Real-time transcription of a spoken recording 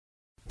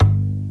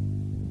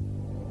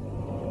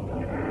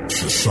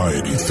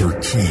Society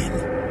 13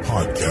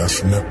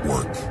 Podcast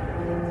Network.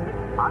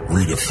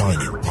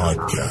 Redefining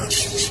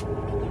podcasts.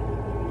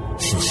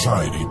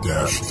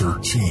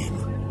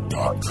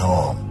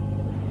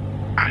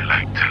 Society-13.com. I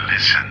like to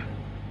listen.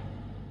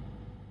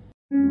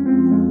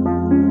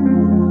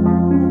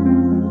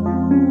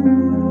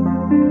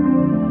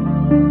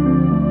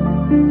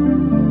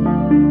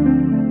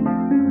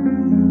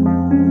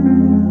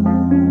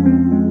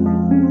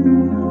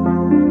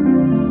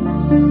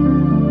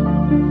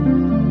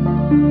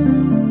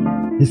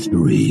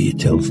 History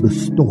tells the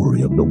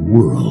story of the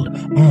world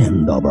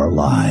and of our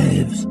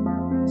lives.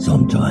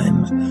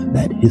 Sometimes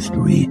that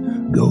history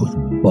goes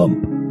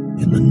bump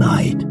in the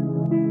night.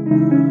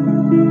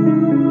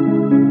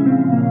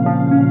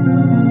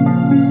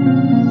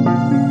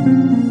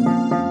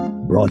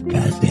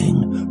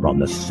 Broadcasting from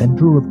the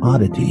center of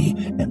oddity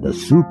and the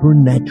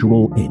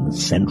supernatural in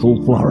Central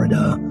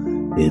Florida,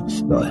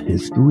 it's the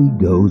History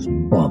Goes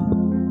Bump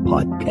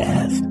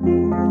podcast.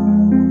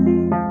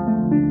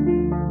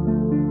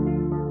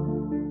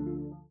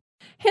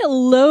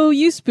 Hello,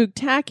 you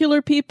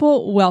spooktacular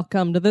people.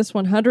 Welcome to this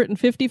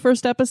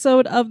 151st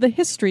episode of the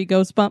History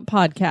Goes Bump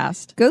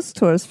podcast. Ghost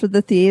Tours for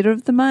the Theater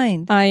of the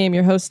Mind. I am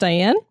your host,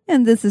 Diane.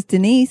 And this is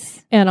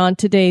Denise. And on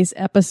today's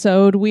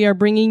episode, we are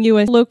bringing you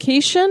a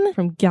location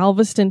from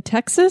Galveston,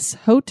 Texas,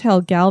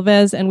 Hotel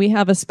Galvez, and we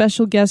have a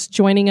special guest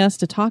joining us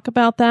to talk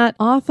about that,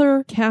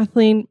 author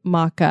Kathleen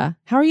Maka.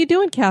 How are you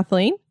doing,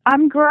 Kathleen?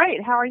 I'm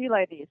great. How are you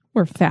ladies?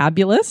 We're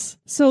fabulous.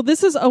 So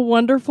this is a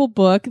wonderful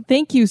book.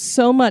 Thank you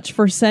so much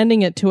for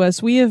sending it to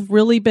us. We have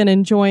really been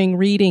enjoying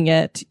reading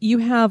it. You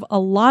have a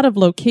lot of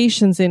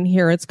locations in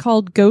here. It's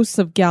called Ghosts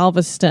of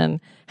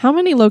Galveston. How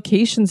many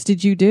locations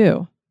did you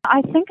do?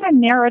 I think I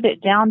narrowed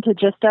it down to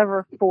just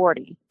over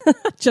 40.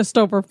 Just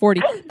over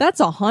 40. That's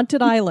a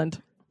haunted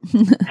island.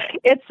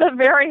 It's a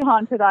very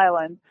haunted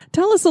island.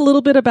 Tell us a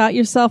little bit about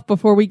yourself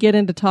before we get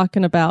into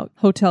talking about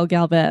Hotel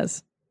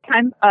Galvez.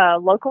 I'm a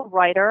local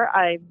writer.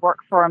 I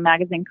work for a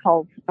magazine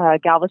called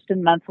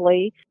Galveston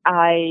Monthly.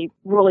 I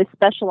really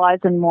specialize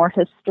in more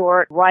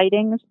historic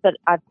writings, but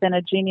I've been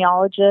a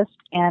genealogist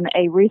and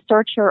a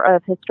researcher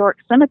of historic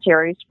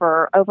cemeteries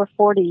for over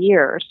 40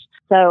 years.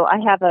 So I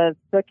have a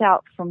book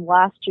out from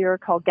last year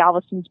called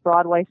Galveston's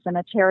Broadway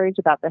Cemeteries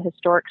about the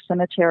historic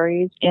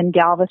cemeteries in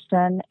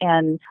Galveston.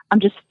 And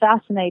I'm just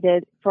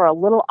fascinated. For a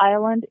little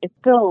island, it's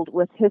filled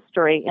with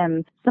history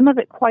and some of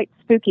it quite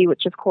spooky,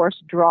 which of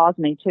course draws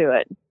me to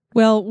it.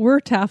 Well,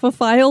 we're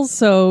Taphophiles,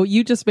 so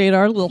you just made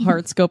our little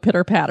hearts go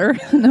pitter-patter.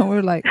 No,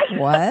 we're like,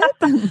 what?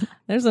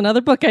 There's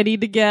another book I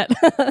need to get.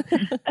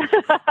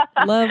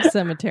 Love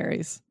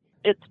cemeteries.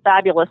 It's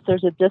fabulous.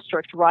 There's a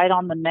district right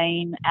on the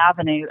main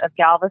avenue of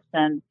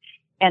Galveston,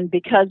 and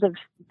because of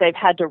they've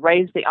had to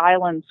raise the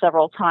island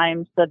several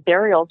times, the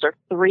burials are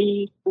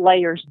 3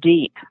 layers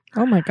deep.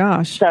 Oh, my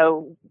gosh.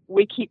 So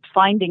we keep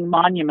finding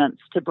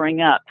monuments to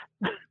bring up.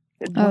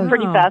 It's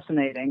pretty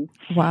fascinating.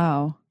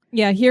 Wow.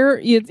 Yeah, here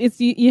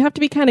you have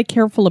to be kind of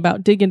careful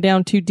about digging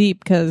down too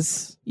deep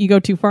because you go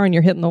too far and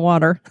you're hitting the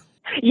water.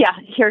 Yeah,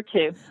 here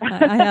too.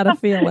 I had a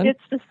feeling.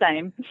 It's the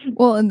same.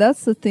 Well, and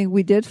that's the thing.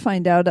 We did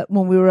find out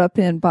when we were up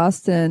in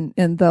Boston,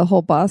 in the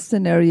whole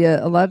Boston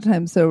area, a lot of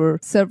times there were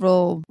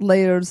several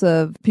layers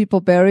of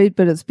people buried,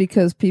 but it's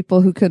because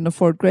people who couldn't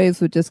afford graves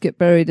would just get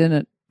buried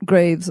in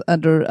graves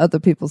under other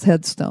people's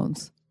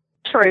headstones.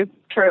 True.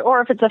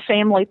 Or if it's a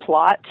family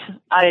plot,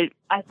 I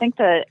think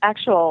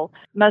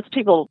most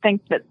people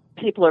think that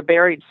people are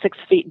buried 6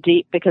 feet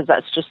deep because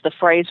that's just the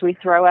phrase we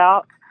throw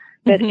out.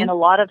 But in a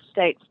lot of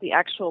states, the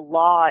actual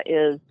law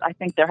is, I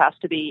think there has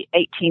to be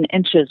 18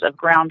 inches of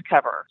ground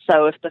cover.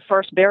 So if the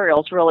first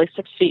burial is really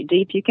 6 feet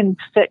deep, you can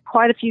fit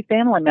quite a few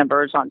family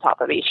members on top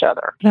of each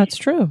other. That's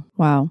true.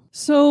 Wow.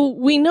 So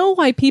we know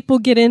why people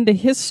get into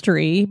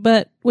history,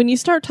 but when you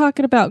start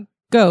talking about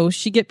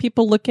ghosts, you get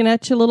people looking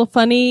at you a little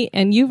funny,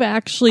 and you've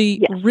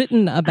actually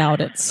written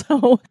about it.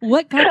 So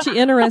what got you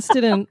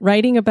interested in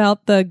writing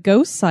about the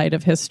ghost side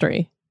of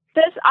history?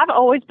 I've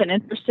always been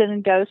interested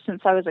in ghosts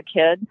since I was a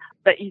kid,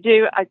 but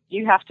you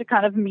have to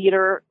kind of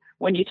meter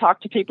when you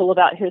talk to people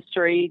about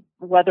history,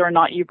 whether or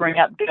not you bring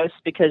up ghosts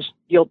because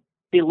you'll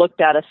be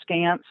looked at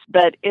askance.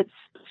 But it's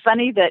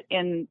funny that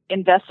in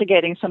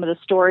investigating some of the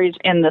stories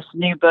in this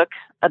new book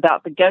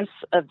about the ghosts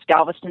of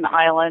Galveston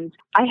Island,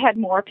 I had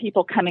more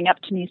people coming up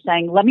to me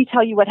saying, let me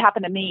tell you what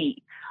happened to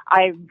me.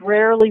 I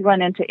rarely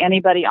run into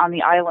anybody on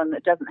the island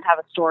that doesn't have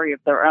a story of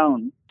their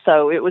own.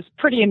 So it was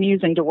pretty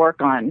amusing to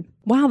work on.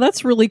 Wow,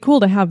 that's really cool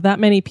to have that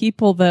many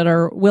people that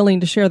are willing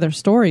to share their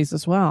stories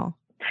as well.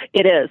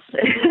 It is.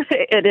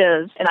 It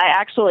is. And I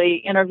actually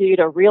interviewed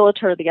a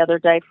realtor the other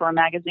day for a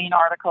magazine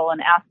article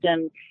and asked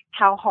him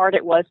how hard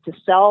it was to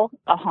sell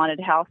a haunted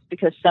house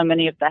because so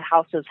many of the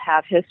houses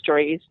have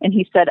histories. And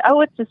he said,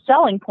 it's a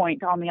selling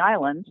point on the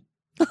island.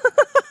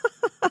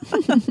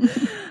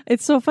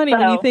 It's so funny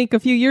when you think a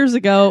few years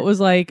ago it was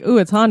like, ooh,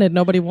 it's haunted,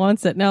 nobody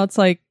wants it. Now it's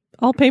like,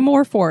 I'll pay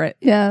more for it.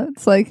 Yeah,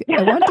 it's like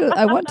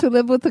I want to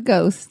live with a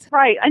ghost.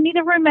 Right. I need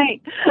a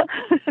roommate.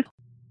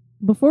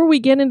 Before we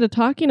get into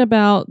talking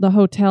about the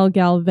Hotel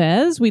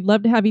Galvez, we'd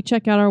love to have you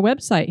check out our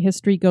website,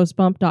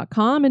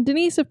 historygoesbump.com. And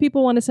Denise, if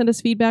people want to send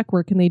us feedback,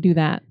 where can they do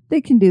that? They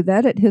can do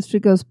that at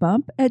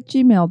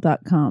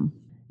historygoesbump@gmail.com.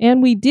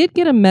 And we did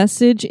get a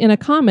message in a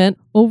comment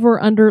over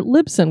under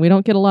Libsyn. We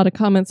don't get a lot of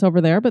comments over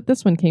there, but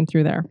this one came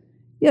through there.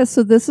 Yes,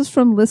 so this is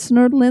from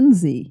listener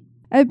Lindsay.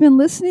 I've been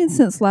listening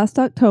since last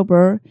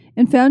October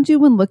and found you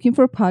when looking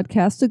for a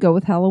podcast to go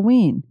with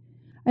Halloween.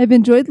 I've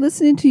enjoyed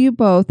listening to you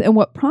both, and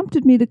what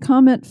prompted me to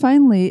comment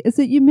finally is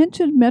that you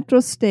mentioned Metro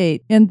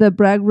State in the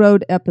Bragg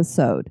Road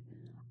episode.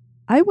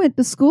 I went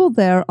to school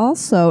there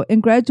also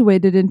and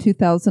graduated in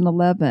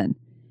 2011.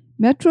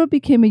 Metro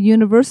became a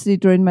university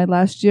during my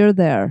last year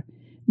there.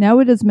 Now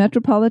it is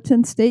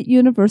Metropolitan State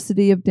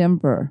University of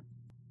Denver.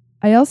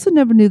 I also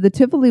never knew the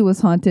Tivoli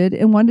was haunted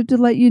and wanted to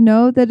let you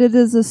know that it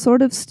is a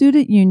sort of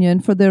student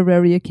union for the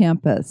Auraria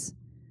campus.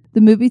 The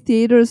movie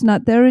theater is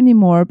not there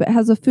anymore, but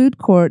has a food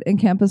court and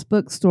campus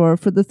bookstore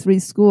for the 3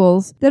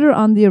 schools that are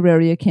on the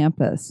Auraria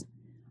campus.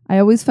 I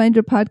always find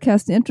your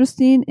podcast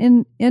interesting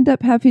and end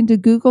up having to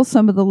Google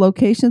some of the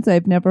locations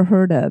I've never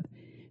heard of.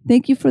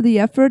 Thank you for the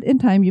effort and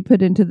time you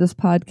put into this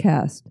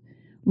podcast.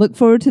 Look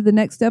forward to the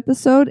next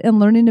episode and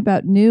learning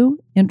about new,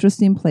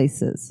 interesting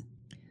places.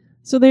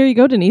 So there you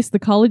go, Denise. The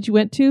college you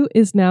went to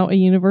is now a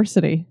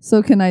university.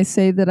 So can I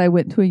say that I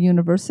went to a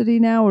university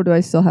now, or do I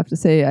still have to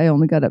say I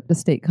only got up to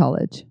State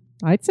College?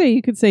 I'd say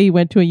you could say you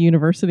went to a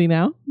university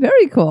now.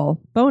 Very cool.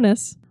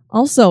 Bonus.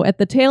 Also, at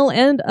the tail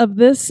end of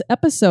this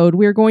episode,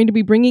 we're going to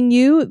be bringing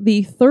you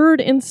the 3rd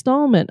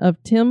installment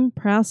of Tim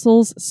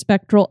Prassel's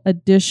Spectral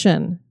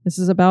Edition. This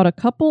is about a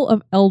couple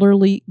of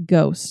elderly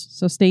ghosts,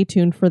 so stay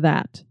tuned for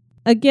that.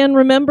 Again,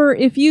 remember,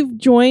 if you've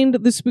joined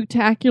the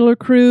Spooktacular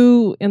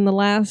crew in the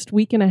last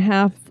week and a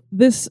half,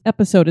 this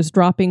episode is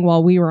dropping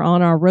while we were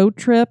on our road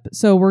trip,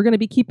 so we're going to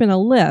be keeping a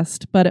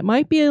list, but it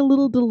might be a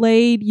little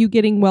delayed you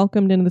getting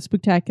welcomed into the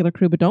Spooktacular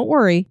crew, but don't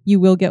worry, you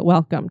will get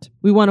welcomed.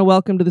 We want to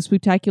welcome to the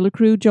Spooktacular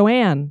crew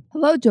Joanne.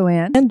 Hello,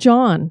 Joanne. And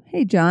John.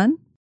 Hey, John.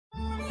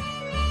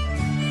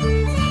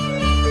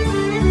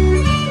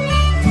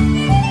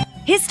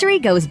 History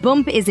Goes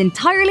Bump is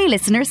entirely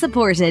listener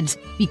supported.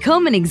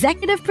 Become an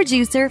executive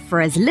producer for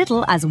as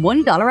little as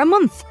 $1 a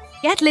month.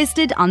 Get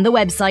listed on the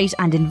website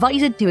and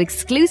invited to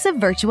exclusive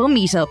virtual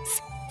meetups.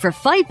 For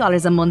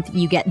 $5 a month,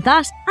 you get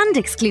that and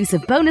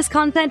exclusive bonus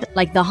content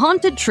like the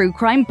Haunted True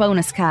Crime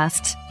Bonus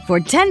Cast. For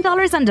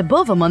 $10 and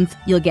above a month,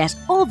 you'll get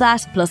all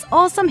that plus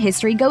awesome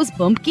History Goes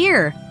Bump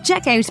gear.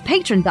 Check out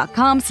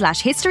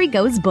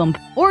patreon.com/historygoesbump,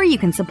 or you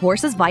can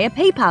support us via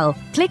PayPal.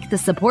 Click the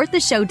Support the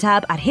Show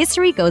tab at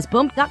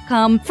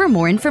historygoesbump.com for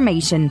more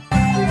information.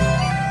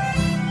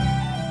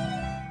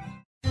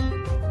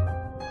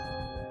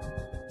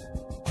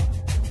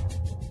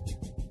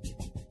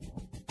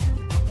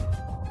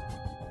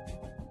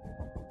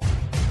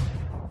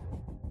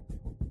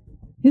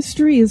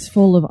 History is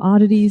full of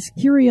oddities,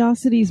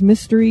 curiosities,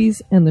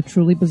 mysteries, and the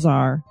truly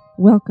bizarre.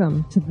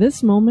 Welcome to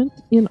this moment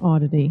in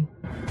oddity.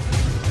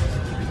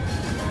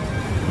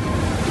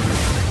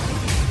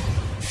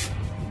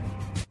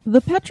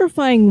 The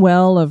petrifying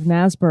well of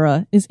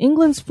Knaresborough is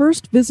England's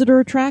first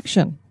visitor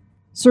attraction.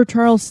 Sir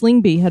Charles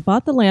Slingsby had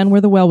bought the land where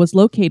the well was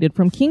located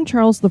from King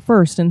Charles I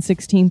in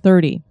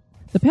 1630.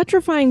 The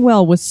petrifying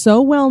well was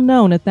so well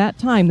known at that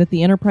time that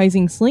the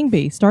enterprising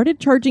Slingsby started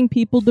charging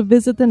people to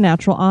visit the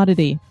natural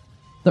oddity.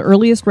 The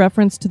earliest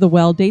reference to the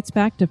well dates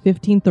back to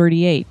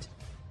 1538.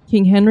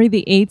 King Henry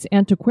VIII's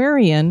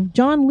antiquarian,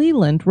 John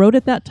Leland, wrote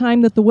at that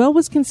time that the well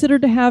was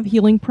considered to have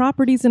healing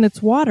properties in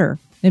its water,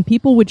 and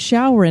people would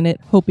shower in it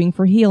hoping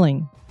for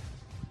healing.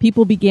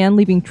 People began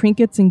leaving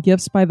trinkets and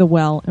gifts by the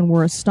well and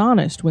were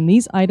astonished when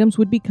these items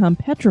would become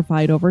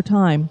petrified over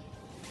time.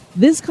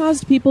 This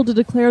caused people to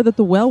declare that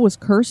the well was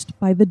cursed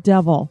by the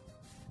devil.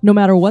 No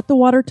matter what the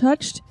water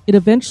touched, it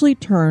eventually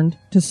turned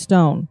to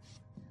stone.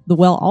 The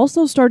well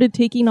also started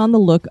taking on the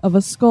look of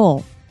a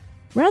skull.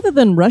 Rather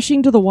than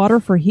rushing to the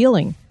water for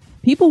healing,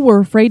 people were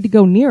afraid to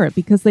go near it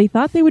because they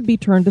thought they would be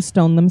turned to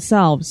stone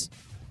themselves.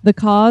 The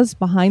cause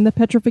behind the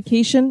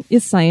petrification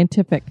is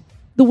scientific.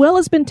 The well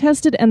has been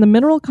tested and the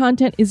mineral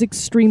content is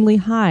extremely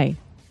high.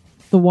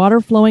 The water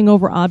flowing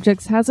over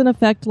objects has an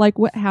effect like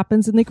what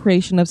happens in the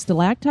creation of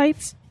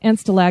stalactites and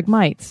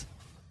stalagmites.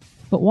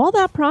 But while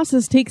that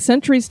process takes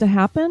centuries to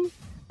happen,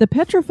 the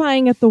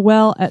petrifying at the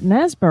well at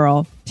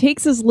Knaresborough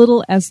takes as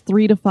little as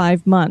 3 to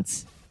 5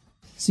 months.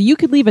 So you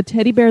could leave a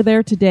teddy bear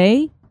there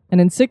today, and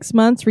in 6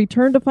 months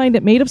return to find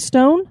it made of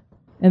stone?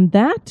 And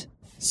that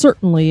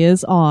certainly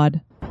is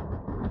odd.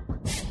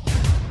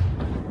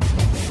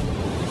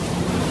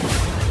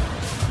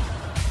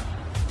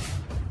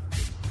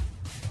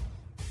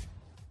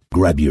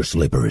 Grab your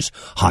slippers,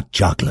 hot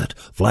chocolate,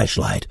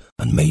 flashlight,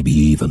 and maybe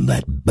even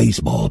that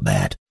baseball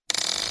bat.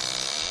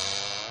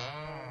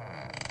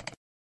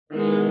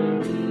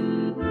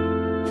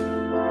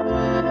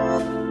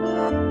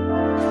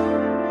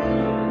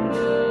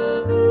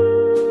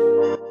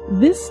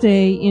 This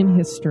day in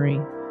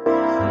history.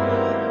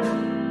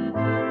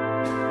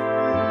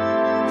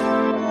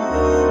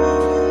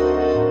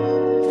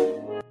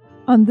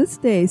 On this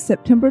day,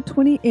 September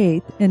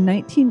 28th, in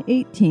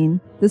 1918,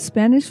 the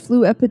Spanish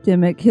flu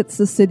epidemic hits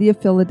the city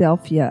of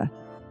Philadelphia.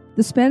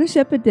 The Spanish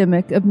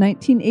epidemic of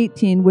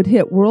 1918 would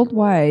hit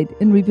worldwide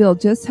and reveal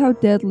just how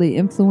deadly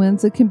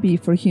influenza can be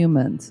for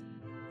humans.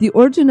 The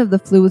origin of the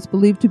flu is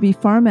believed to be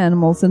farm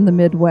animals in the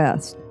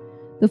Midwest.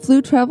 The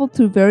flu traveled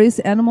through various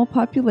animal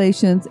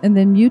populations and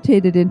then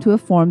mutated into a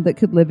form that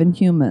could live in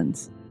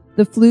humans.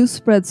 The flu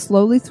spread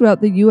slowly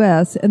throughout the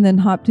U.S. and then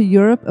hopped to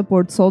Europe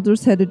aboard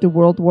soldiers headed to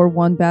World War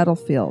I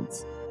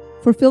battlefields.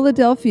 For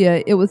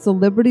Philadelphia, it was the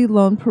Liberty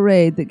Loan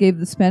Parade that gave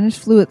the Spanish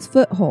flu its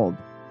foothold.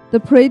 The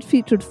parade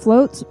featured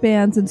floats,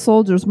 bands, and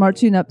soldiers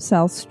marching up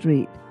South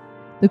Street.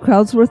 The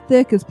crowds were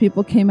thick as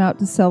people came out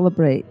to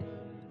celebrate.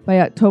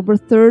 By October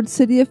 3rd,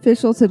 city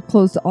officials had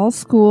closed all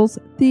schools,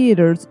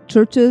 theaters,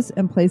 churches,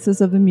 and places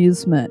of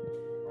amusement.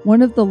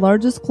 One of the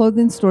largest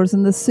clothing stores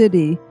in the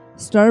city,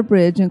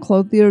 Starbridge and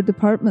Clothier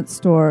Department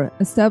Store,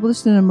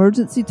 established an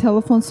emergency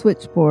telephone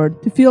switchboard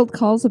to field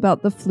calls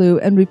about the flu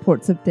and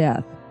reports of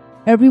death.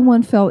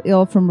 Everyone fell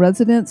ill, from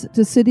residents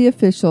to city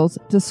officials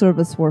to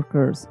service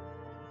workers.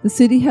 The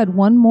city had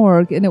one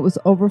morgue and it was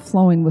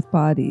overflowing with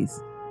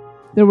bodies.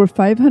 There were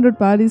 500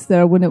 bodies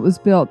there when it was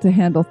built to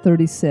handle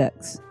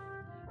 36.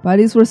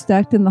 Bodies were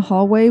stacked in the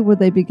hallway where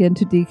they began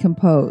to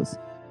decompose.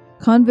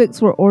 Convicts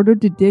were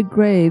ordered to dig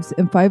graves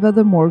and 5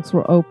 other morgues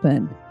were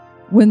opened.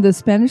 When the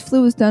Spanish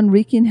flu was done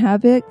wreaking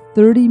havoc,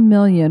 30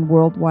 million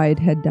worldwide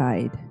had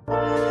died.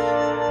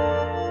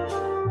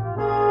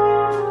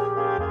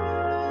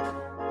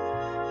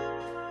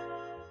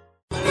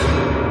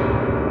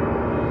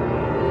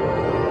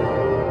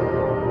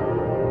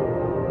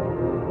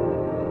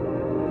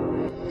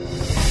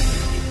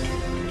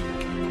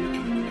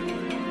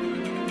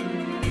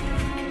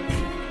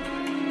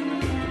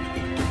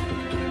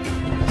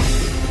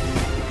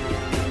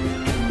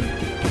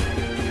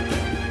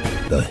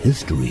 The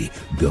History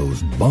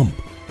Goes Bump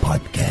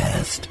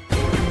podcast.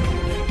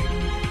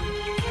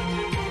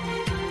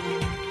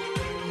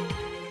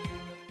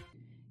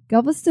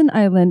 Galveston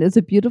Island is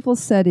a beautiful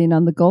setting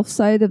on the Gulf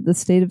side of the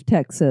state of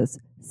Texas,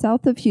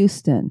 south of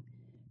Houston.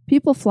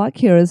 People flock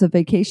here as a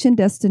vacation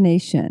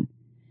destination.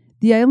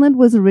 The island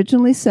was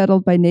originally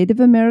settled by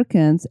Native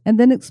Americans, and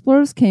then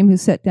explorers came who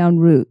set down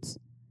roots.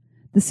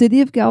 The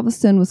city of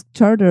Galveston was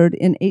chartered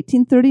in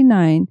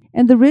 1839,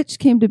 and the rich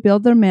came to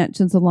build their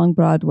mansions along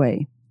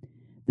Broadway.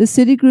 The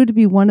city grew to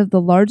be one of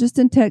the largest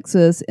in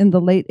Texas in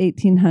the late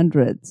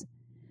 1800s.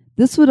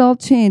 This would all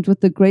change with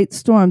the great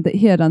storm that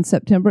hit on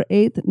September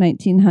 8,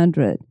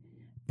 1900.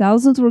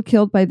 Thousands were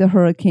killed by the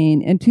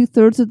hurricane, and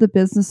 2/3 of the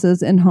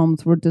businesses and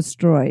homes were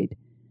destroyed.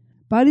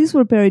 Bodies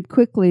were buried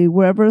quickly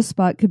wherever a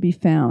spot could be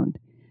found.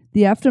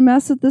 The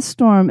aftermath of this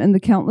storm and the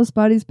countless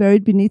bodies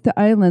buried beneath the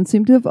island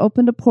seem to have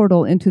opened a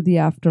portal into the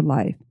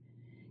afterlife.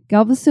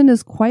 Galveston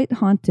is quite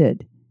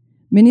haunted.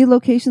 Many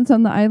locations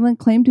on the island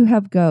claim to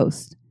have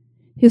ghosts.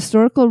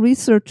 Historical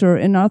researcher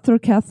and author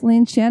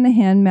Kathleen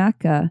Shanahan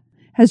Macca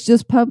has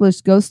just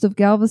published Ghost of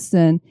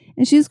Galveston,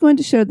 and she's going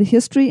to share the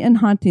history and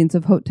hauntings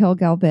of Hotel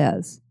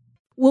Galvez.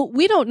 Well,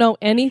 we don't know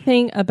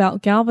anything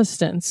about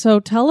Galveston, so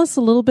tell us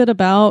a little bit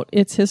about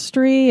its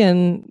history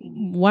and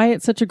why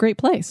it's such a great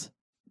place.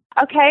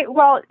 Okay,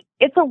 well,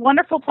 it's a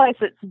wonderful place.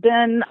 It's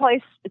been a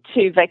place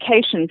to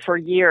vacation for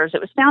years.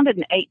 It was founded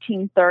in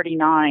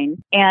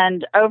 1839,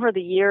 and over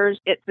the years,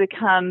 it's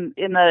become,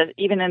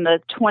 even in the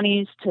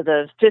 20s to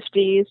the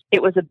 50s,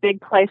 it was a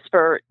big place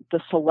for the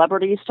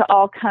celebrities to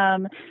all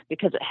come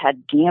because it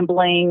had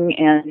gambling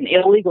and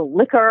illegal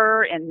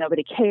liquor, and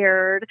nobody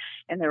cared,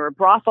 and there were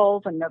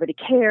brothels, and nobody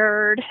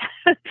cared.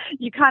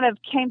 You kind of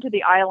came to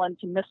the island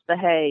to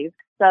misbehave.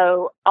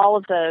 So all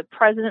of the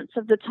presidents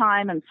of the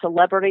time and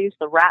celebrities,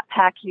 the Rat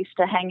Pack used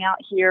to hang out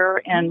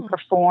here and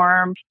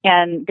perform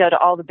and go to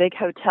all the big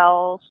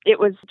hotels. It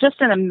was just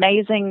an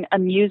amazing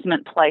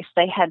amusement place.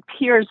 They had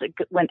piers that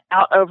went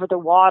out over the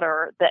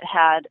water that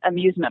had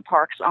amusement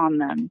parks on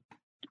them,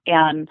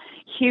 and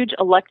huge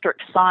electric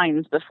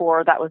signs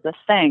before that was a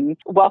thing,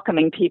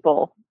 welcoming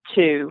people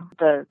to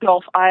the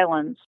Gulf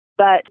Islands.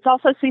 But it's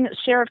also seen its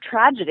share of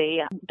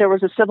tragedy. There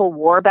was a Civil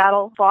War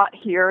battle fought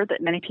here that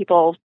many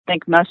people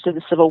think most of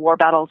the Civil War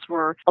battles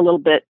were a little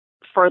bit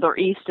further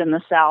east in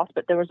the South,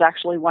 but there was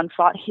actually one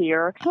fought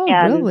here. Oh,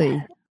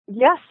 really?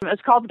 Yes,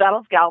 it's called the Battle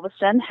of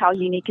Galveston. How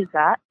unique is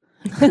that?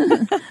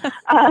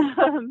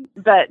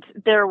 But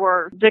there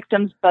were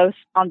victims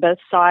on both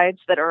sides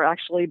that are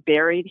actually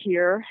buried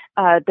here.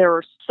 There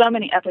were so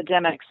many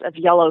epidemics of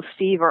yellow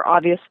fever,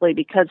 obviously,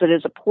 because it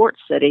is a port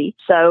city.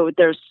 So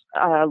there's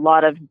a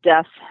lot of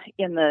death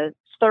in the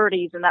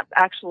 30s, and that's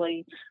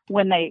actually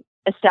when they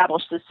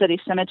established the city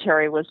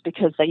cemetery, was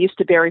because they used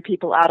to bury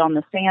people out on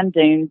the sand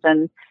dunes,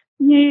 and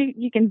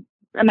you can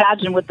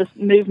imagine with the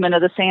movement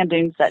of the sand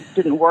dunes that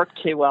didn't work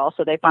too well,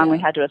 so they finally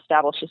had to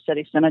establish a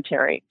city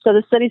cemetery. So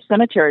the city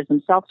cemeteries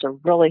themselves are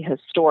really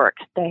historic.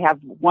 They have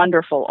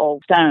wonderful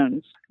old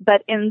stones.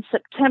 But in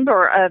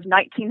September of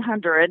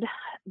 1900,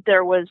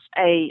 there was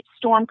a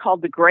storm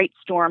called the Great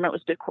Storm. It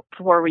was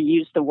before we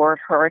used the word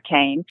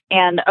hurricane,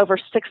 and over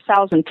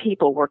 6,000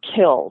 people were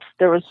killed.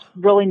 There was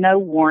really no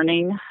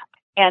warning.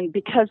 And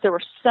because there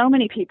were so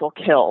many people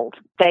killed,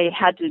 they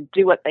had to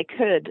do what they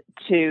could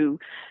to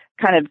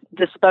kind of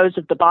dispose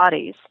of the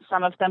bodies.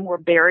 Some of them were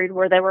buried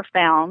where they were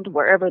found,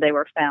 wherever they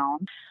were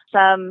found.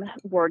 Some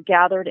were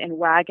gathered in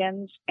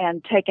wagons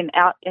and taken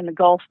out in the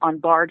Gulf on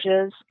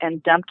barges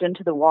and dumped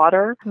into the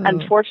water. Oh.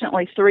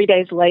 Unfortunately, 3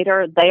 days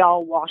later, they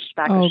all washed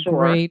back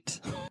ashore. Great.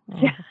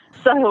 Oh.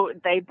 So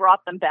they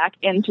brought them back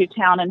into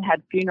town and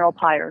had funeral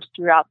pyres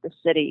throughout the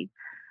city.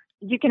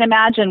 You can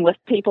imagine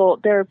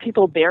there are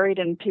people buried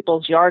in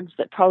people's yards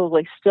that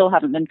probably still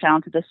haven't been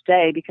found to this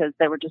day because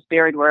they were just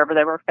buried wherever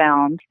they were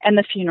found, and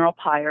the funeral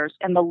pyres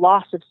and the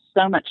loss of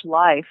so much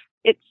life.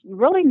 It's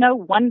really no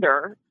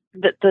wonder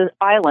that the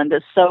island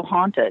is so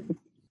haunted.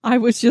 I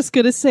was just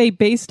going to say,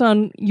 based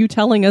on you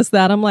telling us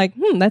that, I'm like,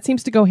 that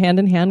seems to go hand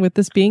in hand with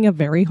this being a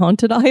very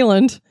haunted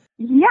island.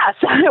 Yes.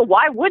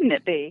 Why wouldn't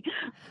it be?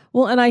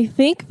 Well, and I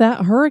think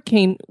that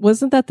hurricane,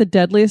 wasn't that the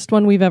deadliest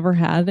one we've ever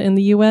had in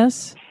the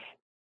U.S.?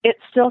 It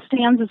still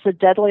stands as the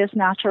deadliest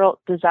natural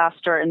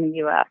disaster in the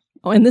U.S.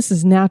 Oh, and this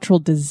is natural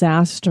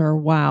disaster.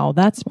 Wow,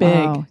 that's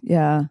big. Wow,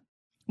 yeah.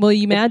 Well,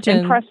 you imagine.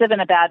 It's impressive in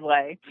a bad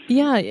way.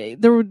 Yeah,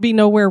 there would be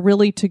nowhere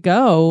really to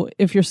go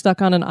if you're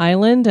stuck on an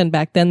island, and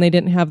back then they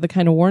didn't have the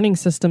kind of warning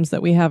systems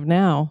that we have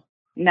now.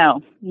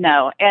 No.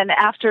 And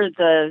after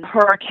the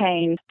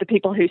hurricane, the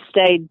people who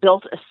stayed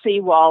built a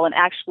seawall and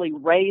actually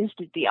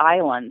raised the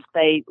island.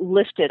 They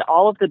lifted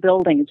all of the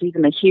buildings,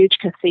 even the huge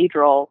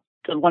cathedral,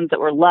 the ones that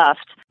were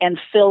left, and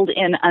filled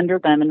in under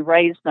them and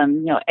raised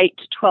them, 8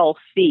 to 12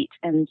 feet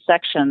in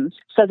sections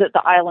so that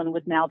the island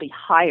would now be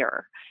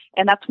higher.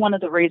 And that's one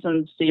of the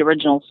reasons the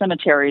original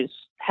cemeteries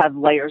have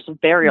layers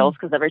of burials,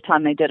 because every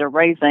time they did a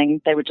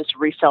raising, they would just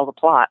refill the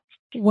plots.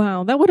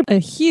 Wow, that would have been a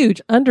huge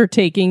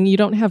undertaking. You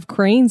don't have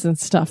cranes and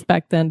stuff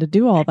back then to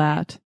do all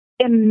that.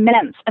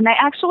 Immense. And they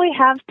actually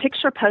have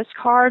picture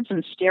postcards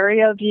and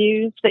stereo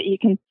views that you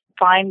can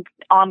find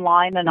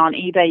online, and on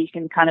eBay you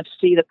can kind of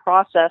see the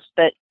process,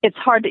 but it's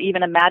hard to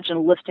even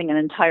imagine lifting an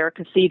entire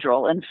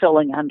cathedral and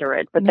filling under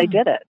it, but they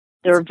did it.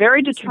 They were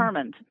very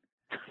determined.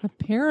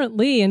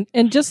 Apparently,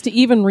 and just to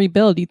even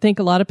rebuild, you'd think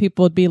a lot of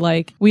people would be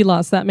like, we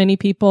lost that many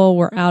people,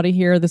 we're out of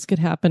here, this could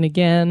happen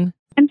again.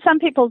 And some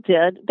people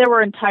did. There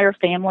were entire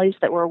families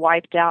that were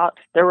wiped out.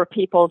 There were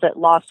people that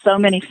lost so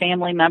many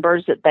family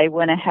members that they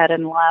went ahead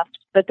and left.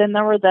 But then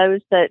there were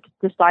those that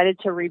decided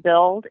to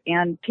rebuild,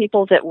 and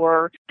people that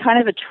were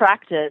kind of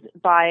attracted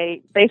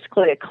by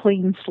basically a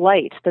clean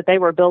slate, that they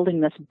were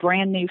building this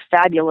brand new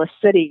fabulous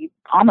city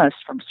almost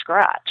from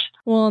scratch.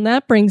 Well, and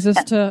that brings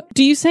us to,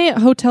 do you say it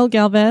Hotel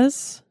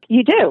Galvez?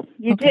 You do.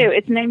 You do.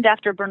 It's named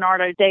after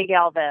Bernardo de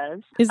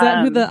Galvez. Is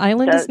that who the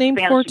island is named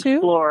Spanish for, too?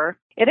 Explorer.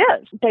 It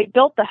is. They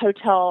built the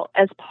hotel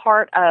as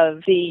part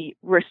of the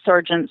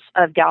resurgence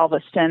of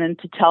Galveston and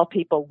to tell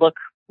people, look,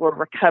 we're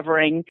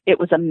recovering. It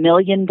was $1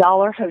 million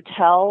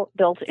hotel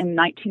built in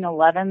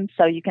 1911,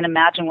 so you can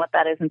imagine what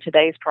that is in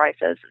today's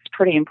prices. It's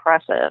pretty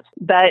impressive.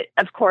 But,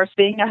 of course,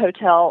 being a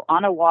hotel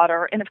on a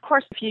water, and, of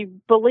course, if you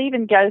believe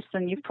in ghosts,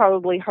 then you've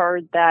probably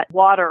heard that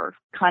water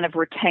kind of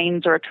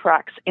retains or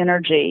attracts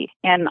energy.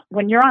 And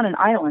when you're on an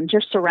island,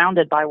 you're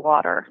surrounded by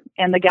water.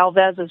 And the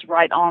Galvez is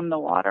right on the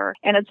water.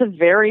 And it's a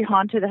very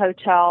haunted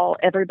hotel.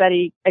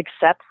 Everybody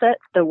accepts it.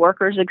 The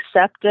workers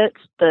accept it.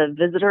 The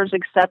visitors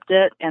accept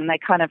it. And they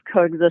kind of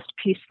coexist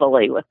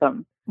peacefully with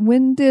them.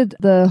 When did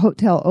the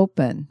hotel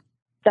open?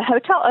 The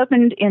hotel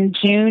opened in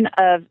June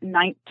of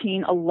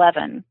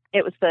 1911.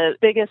 It was the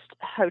biggest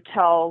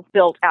hotel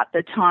built at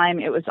the time.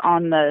 It was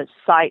on the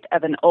site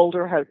of an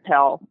older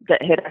hotel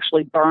that had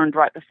actually burned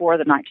right before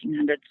the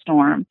 1900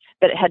 storm.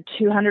 But it had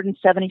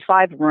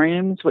 275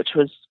 rooms, which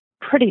was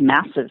pretty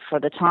massive for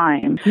the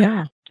time.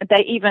 Yeah.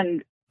 They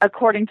even,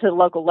 according to the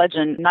local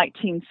legend,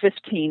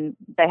 1915,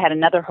 they had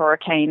another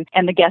hurricane,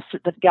 and the guests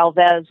at the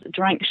Galvez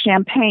drank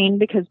champagne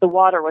because the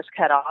water was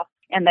cut off.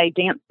 And they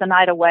danced the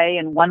night away,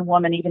 and one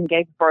woman even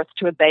gave birth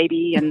to a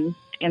baby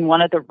in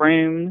one of the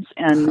rooms.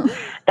 And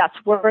that's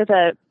where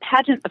the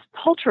pageant of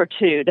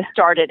pulchritude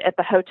started at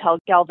the Hotel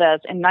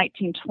Galvez in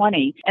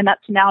 1920, and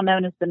that's now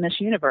known as the Miss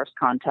Universe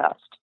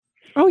contest.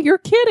 Oh, you're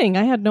kidding.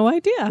 I had no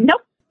idea.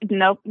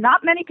 Nope,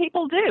 not many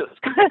people do. It's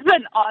kind of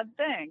an odd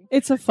thing.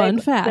 It's a fun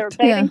fact. Their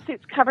bathing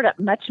suits covered up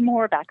much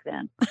more back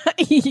then.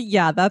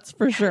 Yeah, that's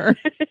for sure.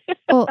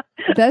 Well,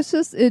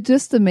 it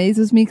just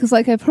amazes me because,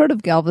 like, I've heard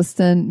of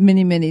Galveston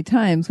many, many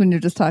times when you're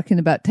just talking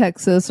about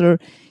Texas or,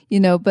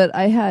 but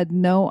I had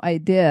no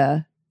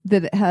idea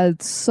that it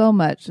had so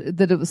much,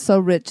 that it was so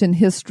rich in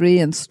history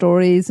and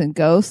stories and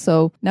ghosts.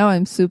 So now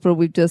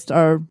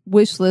our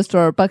wish list or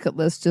our bucket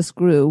list just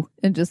grew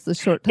in just the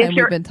short time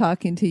we've been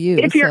talking to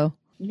you.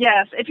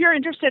 Yes, if you're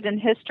interested in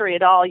history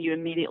at all, you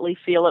immediately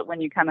feel it when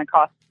you come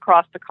across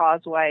the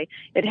causeway.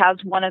 It has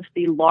one of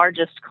the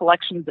largest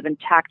collections of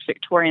intact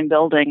Victorian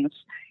buildings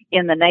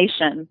in the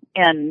nation,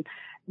 and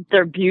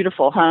they're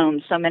beautiful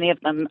homes. So many of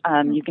them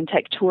you can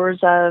take tours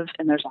of,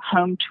 and there's a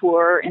home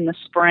tour in the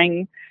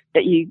spring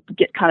that you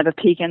get kind of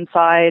a peek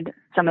inside,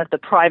 some of the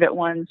private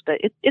ones, but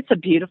it's a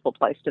beautiful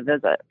place to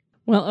visit.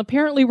 Well,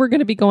 apparently we're going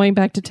to be going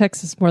back to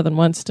Texas more than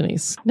once,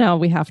 Denise. Now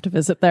we have to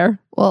visit there.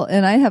 Well,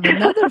 and I have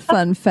another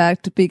fun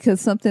fact, because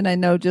something I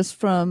know just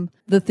from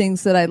the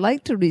things that I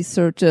like to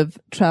research of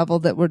travel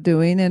that we're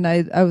doing. And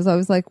I was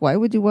always like, why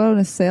would you want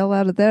to sail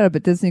out of there?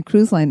 But Disney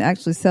Cruise Line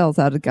actually sails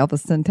out of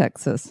Galveston,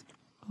 Texas.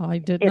 I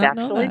did It not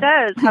know actually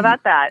that. does. How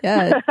about that?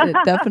 Yeah, it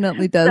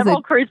definitely does.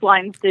 Several cruise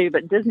lines do,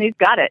 but Disney's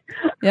got it.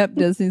 Yep,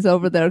 Disney's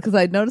over there, because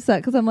I noticed that,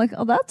 because I'm like,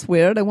 oh, that's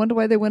weird. I wonder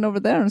why they went over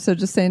there instead of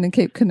just staying in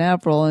Cape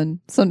Canaveral. And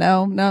so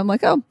now I'm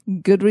like, oh,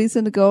 good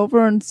reason to go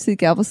over and see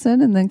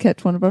Galveston and then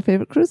catch one of our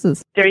favorite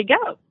cruises. There you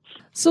go.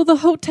 So the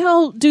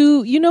hotel,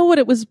 do you know what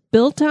it was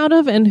built out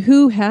of and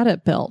who had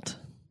it built?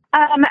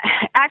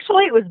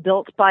 Actually, it was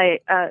built by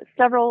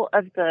several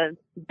of the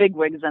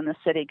bigwigs in the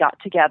city got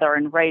together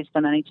and raised the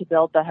money to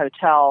build the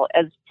hotel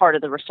as part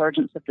of the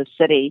resurgence of the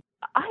city.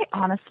 I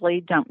honestly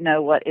don't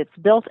know what it's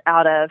built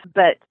out of,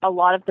 but a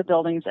lot of the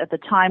buildings at the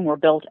time were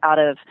built out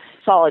of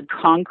solid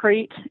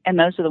concrete, and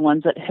those are the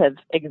ones that have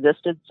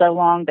existed so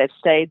long. They've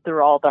stayed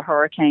through all the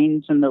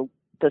hurricanes and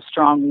the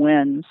strong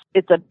winds.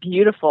 It's a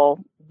beautiful,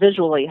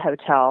 visually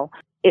hotel.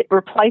 It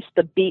replaced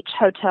the beach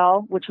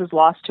hotel, which was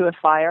lost to a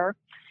fire.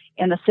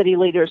 And the city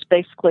leaders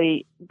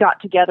basically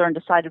got together and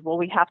decided, well,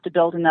 we have to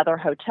build another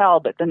hotel.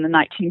 But then the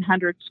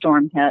 1900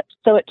 storm hit.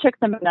 So it took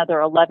them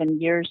another 11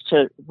 years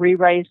to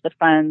re-raise the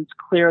funds,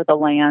 clear the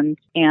land,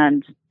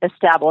 and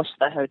establish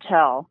the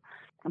hotel.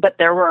 But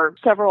there were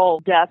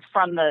several deaths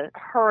from the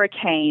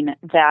hurricane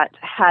that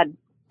had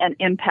an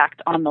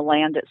impact on the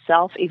land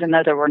itself, even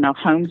though there were no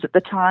homes at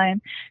the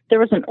time. There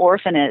was an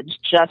orphanage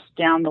just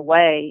down the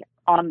way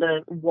on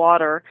the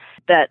water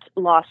that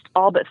lost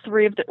all but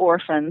 3 of the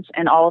orphans,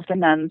 and all of the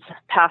nuns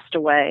passed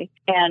away.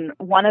 And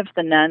one of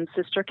the nuns,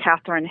 Sister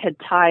Catherine, had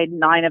tied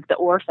 9 of the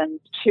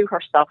orphans to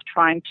herself,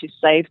 trying to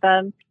save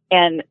them.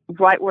 And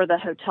right where the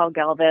Hotel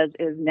Galvez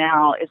is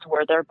now is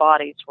where their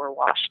bodies were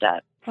washed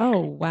up. Oh,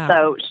 wow.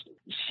 So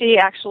she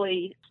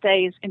actually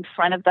stays in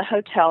front of the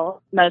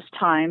hotel most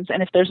times.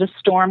 And if there's a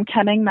storm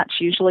coming, that's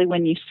usually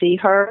when you see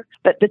her.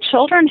 But the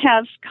children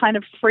have kind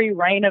of free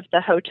reign of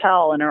the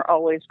hotel and are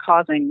always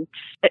causing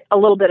a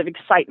little bit of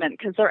excitement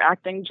because they're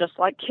acting just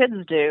like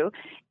kids do.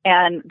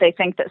 And they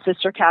think that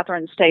Sister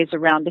Catherine stays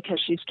around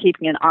because she's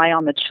keeping an eye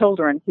on the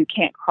children who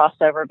can't cross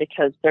over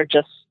because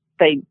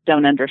they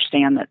don't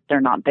understand that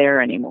they're not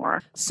there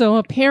anymore. So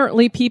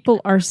apparently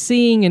people are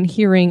seeing and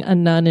hearing a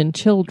nun and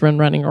children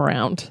running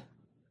around.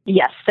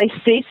 Yes, they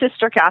see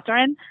Sister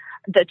Catherine.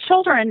 The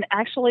children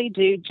actually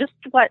do just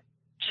what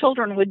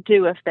children would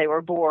do if they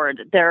were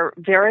bored. They're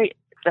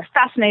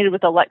fascinated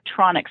with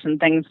electronics and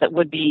things that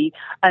would be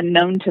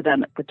unknown to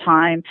them at the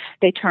time.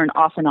 They turn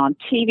off and on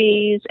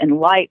TVs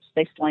and lights.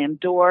 They slam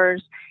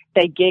doors.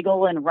 They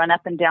giggle and run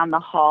up and down the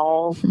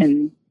halls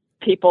and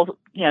people,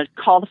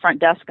 call the front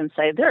desk and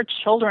say, there are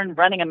children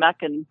running amok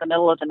in the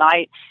middle of the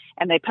night,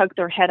 and they poke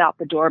their head out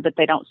the door, but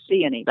they don't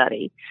see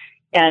anybody.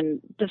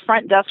 And the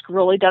front desk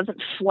really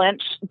doesn't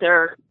flinch.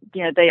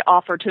 They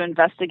offer to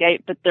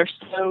investigate, but they're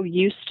so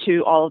used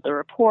to all of the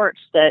reports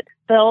that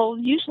they'll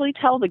usually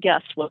tell the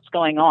guests what's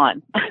going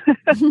on.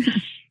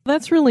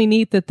 That's really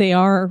neat that they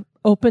are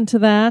open to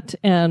that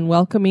and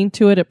welcoming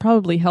to it. It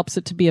probably helps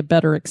it to be a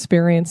better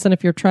experience than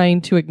if you're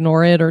trying to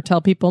ignore it or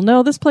tell people,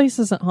 no, this place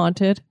isn't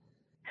haunted.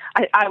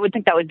 I would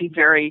think that would be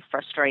very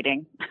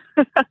frustrating.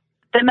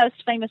 The most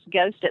famous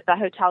ghost at the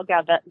Hotel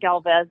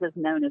Galvez is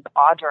known as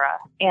Audra,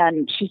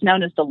 and she's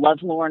known as the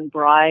Lovelorn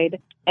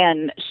Bride.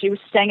 And she was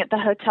staying at the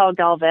Hotel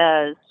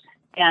Galvez,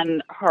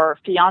 and her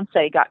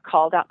fiance got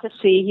called out to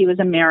sea. He was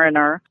a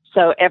mariner.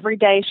 So every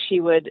day she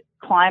would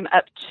climb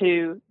up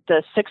to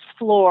the 6th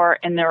floor,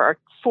 and there are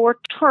 4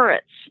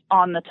 turrets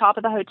on the top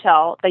of the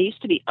hotel. They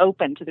used to be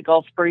open to the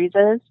Gulf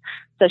breezes.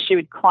 So she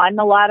would climb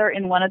the ladder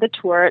in one of the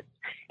turrets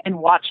and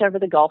watch over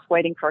the Gulf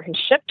waiting for his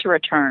ship to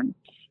return.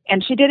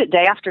 And she did it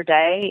day after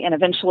day and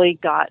eventually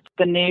got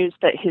the news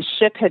that his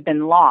ship had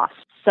been lost.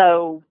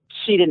 So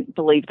she didn't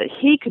believe that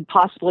he could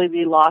possibly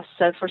be lost.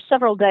 So for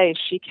several days,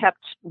 she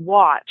kept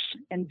watch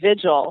and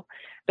vigil,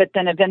 but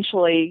then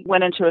eventually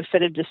went into a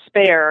fit of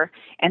despair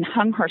and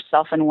hung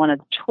herself in one of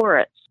the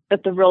turrets.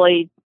 But the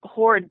really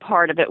horrid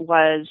part of it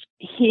was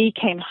he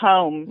came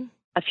home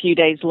a few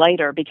days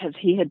later because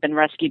he had been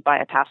rescued by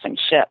a passing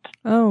ship.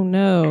 Oh,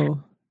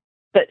 no.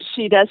 But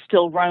she does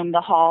still roam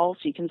the halls.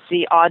 You can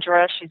see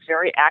Audra. She's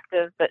very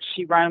active, but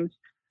she roams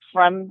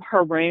from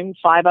her room,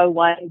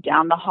 501,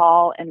 down the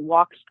hall and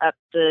walks up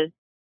the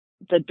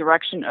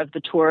direction of the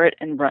turret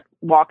and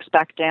walks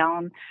back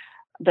down.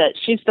 But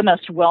she's the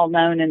most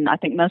well-known, and I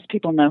think most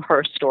people know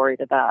her story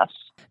the best.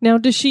 Now,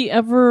 does she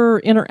ever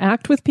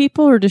interact with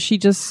people, or does she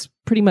just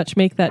pretty much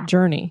make that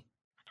journey?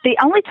 The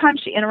only time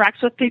she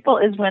interacts with people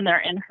is when they're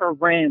in her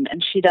room,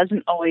 and she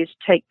doesn't always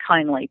take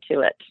kindly to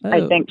it. Oh.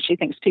 I think she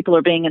thinks people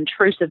are being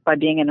intrusive by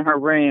being in her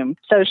room.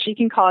 So she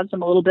can cause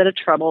them a little bit of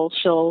trouble.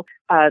 She'll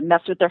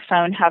mess with their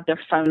phone, have their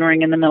phone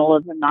ring in the middle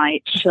of the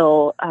night.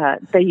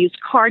 They use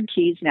card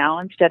keys now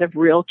instead of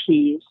real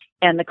keys,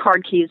 and the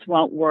card keys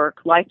won't work.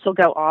 Lights will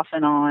go off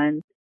and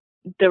on.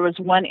 There was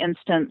one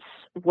instance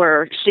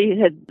where she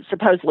had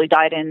supposedly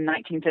died in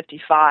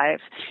 1955,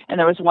 and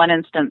there was one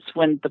instance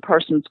when the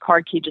person's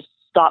card key just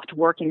stopped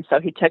working, so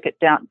he took it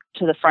down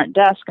to the front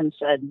desk and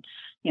said,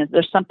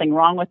 there's something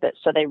wrong with it.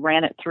 So they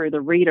ran it through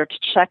the reader to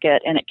check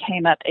it, and it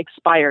came up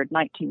expired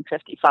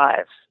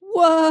 1955.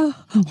 Whoa.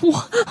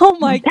 Oh,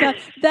 my God.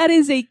 That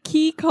is a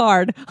key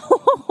card.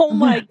 Oh,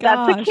 my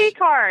gosh. That's a key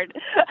card.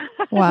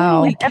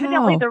 Wow.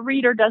 Evidently, the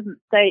reader doesn't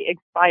say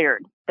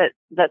expired.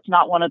 That's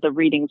not one of the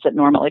readings that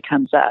normally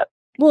comes up.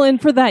 Well,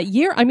 and for that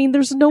year, I mean,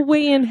 there's no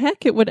way in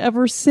heck it would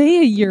ever say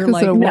a year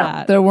like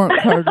that. There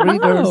weren't card readers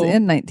No.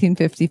 in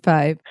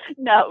 1955.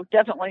 No,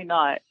 definitely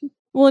not.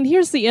 Well, and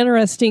here's the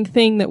interesting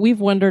thing that we've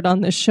wondered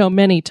on this show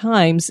many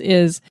times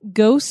is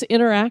ghosts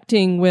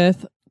interacting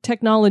with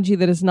technology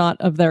that is not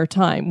of their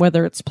time,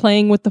 whether it's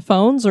playing with the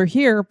phones or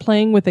here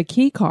playing with a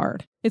key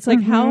card. It's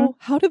like, how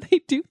do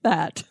they do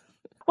that?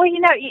 Well,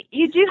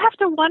 you do have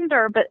to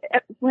wonder, but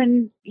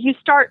when you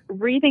start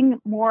reading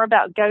more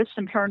about ghosts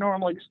and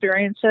paranormal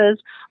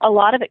experiences, a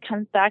lot of it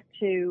comes back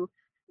to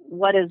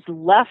what is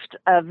left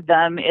of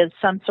them is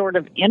some sort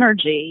of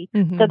energy.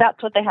 Mm-hmm. So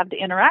that's what they have to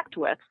interact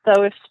with.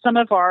 So if some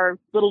of our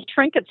little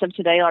trinkets of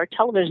today, our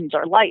televisions,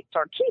 our lights,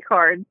 our key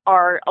cards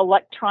are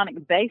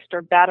electronic based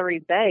or battery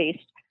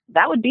based,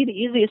 that would be the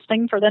easiest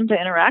thing for them to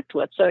interact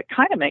with. So it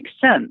kind of makes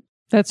sense.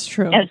 That's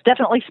true. And it's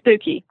definitely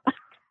spooky.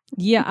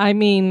 Yeah, I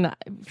mean,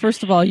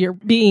 first of all, you're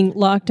being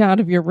locked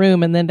out of your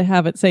room, and then to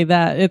have it say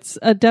that, it's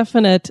a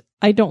definite,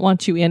 I don't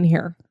want you in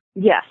here.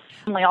 Yes.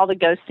 All the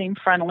ghosts seem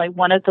friendly.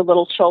 One of the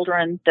little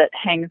children that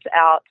hangs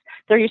out,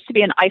 there used to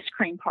be an ice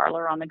cream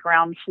parlor on the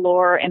ground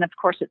floor, and of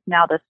course it's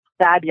now this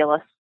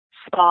fabulous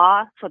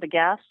spa for the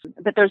guests.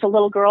 But there's a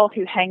little girl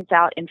who hangs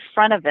out in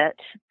front of it,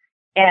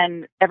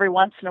 and every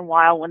once in a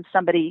while when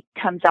somebody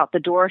comes out the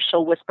door,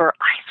 she'll whisper,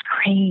 "Ice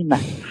cream."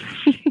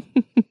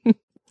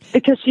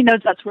 Because she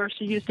knows that's where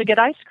she used to get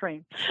ice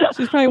cream.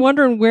 She's probably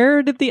wondering,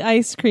 where did the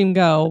ice cream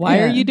go?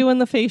 Why are you doing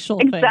the facial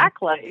thing?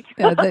 Exactly.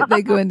 Yeah,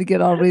 they go in to get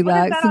all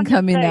relaxed and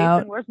coming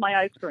out. And where's my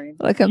ice cream?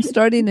 Like, I'm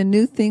starting a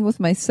new thing with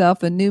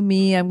myself, a new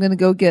me. I'm going to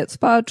go get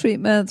spa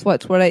treatments,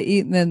 watch what I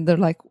eat. And then they're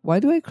like, why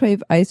do I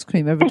crave ice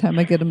cream every time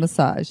I get a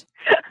massage?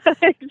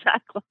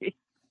 Exactly.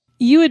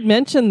 You had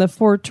mentioned the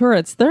 4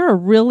 turrets. They're a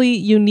really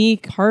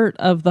unique part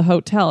of the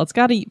hotel. It's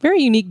got a very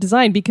unique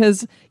design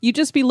because you'd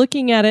just be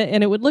looking at it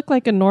and it would look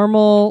like a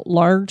normal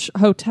large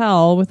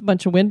hotel with a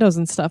bunch of windows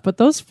and stuff. But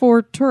those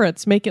 4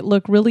 turrets make it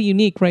look really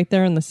unique right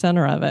there in the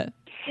center of it.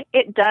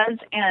 It does,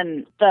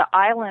 and the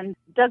island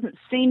doesn't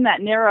seem that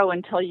narrow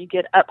until you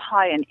get up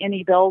high in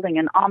any building,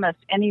 and almost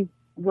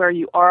anywhere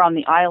you are on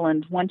the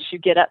island, once you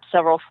get up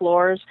several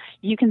floors,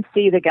 you can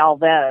see the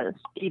Galvez,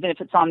 even if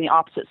it's on the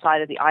opposite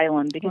side of the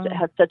island, because it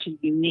has such a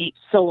unique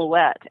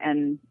silhouette,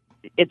 and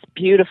it's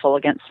beautiful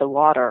against the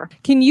water.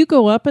 Can you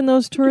go up in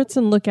those turrets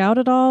and look out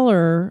at all,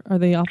 or are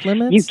they off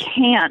limits? You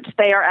can't.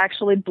 They are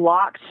actually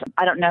blocked.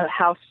 I don't know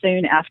how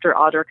soon after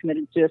Audra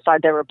committed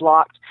suicide they were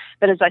blocked.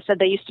 But as I said,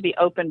 they used to be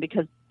open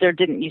because there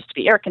didn't used to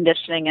be air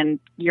conditioning, and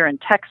you're in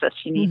Texas,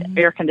 you need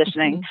air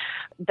conditioning.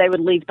 Mm-hmm. They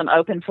would leave them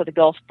open for the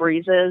Gulf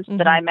breezes. Mm-hmm.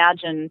 But I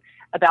imagine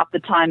about the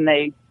time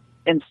they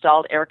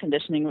installed air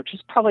conditioning, which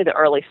was probably the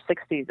early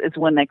 60s, is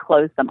when they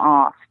closed them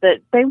off. That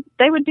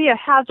they would be a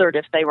hazard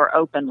if they were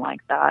open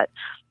like that,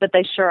 but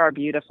they sure are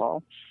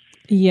beautiful.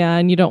 Yeah,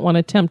 and you don't want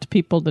to tempt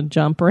people to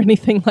jump or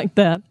anything like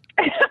that.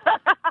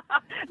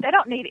 They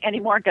don't need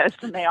any more ghosts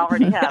than they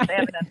already have. They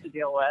have enough to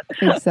deal with.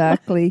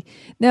 Exactly.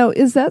 Now,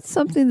 is that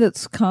something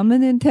that's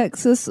common in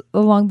Texas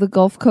along the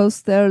Gulf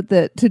Coast there,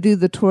 that to do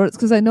the turrets?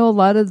 Because I know a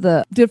lot of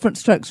the different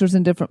structures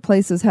in different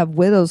places have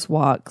widow's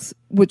walks,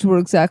 which were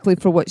exactly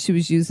for what she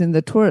was using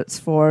the turrets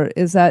for.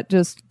 Is that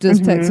does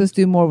Texas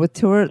do more with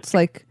turrets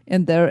like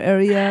in their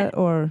area,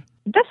 or?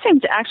 This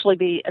seems to actually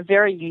be a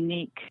very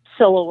unique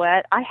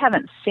silhouette. I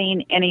haven't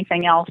seen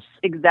anything else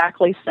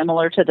exactly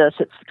similar to this.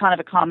 It's kind of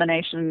a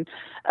combination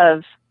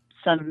of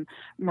some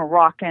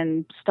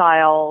Moroccan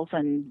styles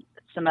and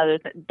some other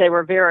they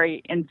were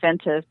very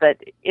inventive, but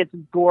it's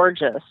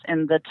gorgeous.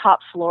 And the top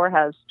floor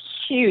has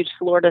huge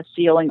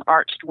floor-to-ceiling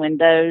arched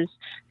windows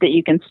that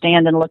you can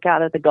stand and look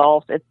out at the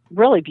Gulf. It's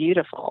really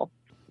beautiful.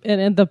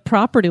 And the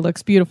property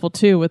looks beautiful,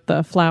 too, with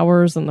the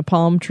flowers and the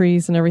palm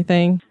trees and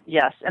everything.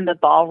 Yes, and the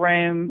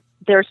ballroom.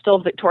 There are still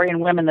Victorian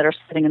women that are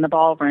sitting in the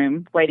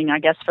ballroom waiting, I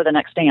guess, for the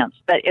next dance.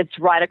 But it's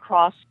right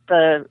across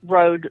the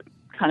road,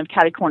 kind of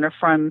catty-corner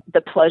from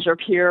the Pleasure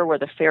Pier where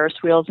the Ferris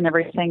wheels and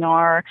everything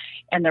are.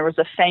 And there was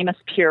a famous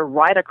pier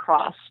right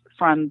across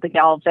from the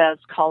Galvez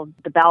called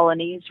the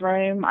Balinese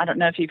Room. I don't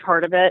know if you've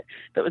heard of it,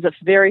 but it was a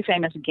very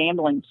famous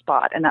gambling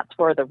spot, and that's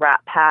where the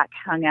Rat Pack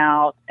hung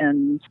out.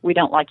 And we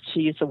don't like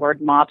to use the word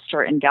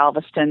mobster in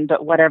Galveston,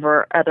 but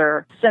whatever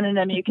other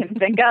synonym you can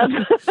think of.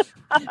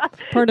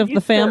 Part of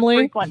the family?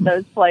 Frequent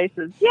those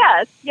places.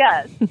 Yes.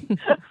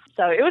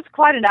 So it was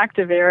quite an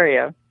active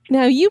area.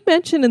 Now, you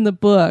mentioned in the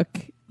book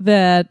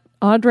that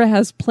Audra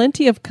has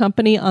plenty of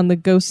company on the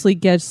ghostly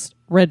guest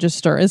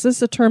register. Is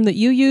this a term that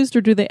you used,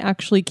 or do they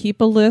actually keep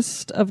a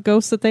list of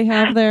ghosts that they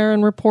have there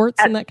and reports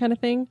and that kind of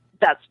thing?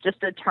 That's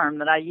just a term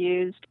that I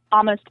used.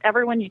 Almost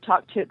everyone you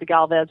talk to at the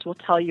Galvez will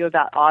tell you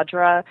about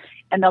Audra,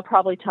 and they'll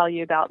probably tell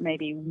you about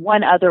maybe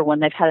one other one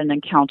they've had an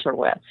encounter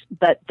with.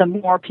 But the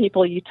more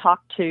people you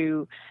talk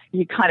to,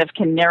 you kind of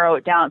can narrow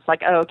it down. It's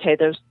like, oh, okay,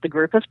 there's the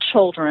group of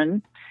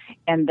children,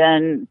 and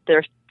then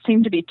there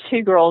seem to be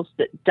two girls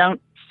that don't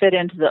fit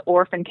into the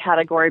orphan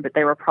category, but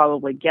they were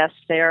probably guests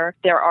there.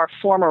 There are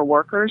former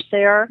workers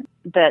there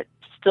that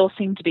still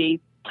seem to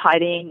be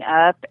tidying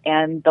up,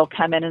 and they'll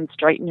come in and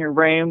straighten your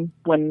room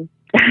when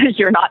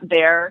you're not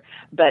there,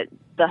 but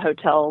the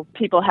hotel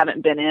people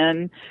haven't been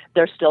in.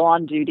 They're still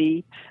on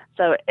duty.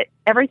 So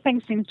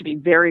everything seems to be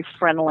very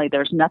friendly.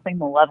 There's nothing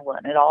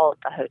malevolent at all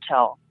at the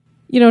hotel.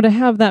 You know, to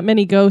have that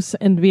many ghosts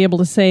and be able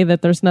to say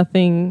that there's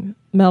nothing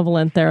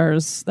malevolent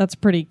that's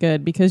pretty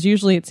good, because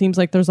usually it seems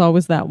like there's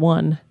always that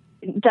one.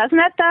 Doesn't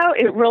it, though?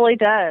 It really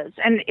does.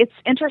 And it's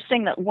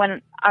interesting that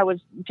when I was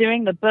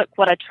doing the book,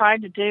 what I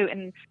tried to do,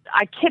 and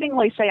I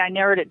kiddingly say I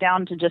narrowed it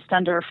down to just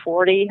under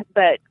 40,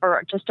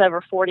 or just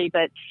over 40,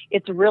 but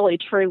it's really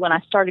true. When I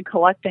started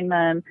collecting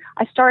them,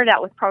 I started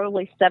out with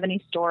probably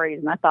 70 stories,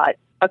 and I thought,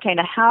 okay,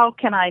 now how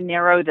can I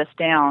narrow this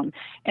down?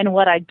 And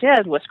what I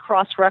did was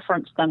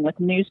cross-reference them with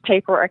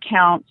newspaper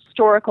accounts,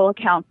 historical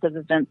accounts of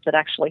events that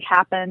actually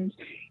happened,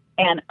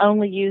 and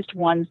only used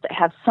ones that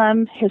have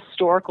some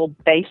historical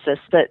basis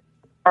that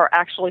are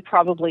actually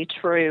probably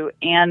true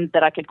and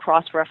that I could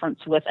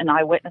cross-reference with an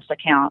eyewitness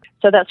account.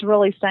 So that's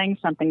really saying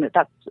something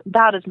that's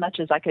about as much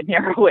as I could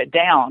narrow it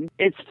down.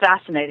 It's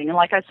fascinating. And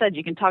like I said,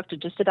 you can talk to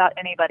just about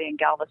anybody in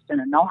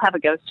Galveston and they'll have a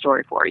ghost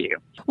story for you.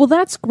 Well,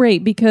 that's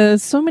great,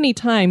 because so many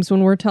times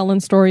when we're telling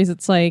stories,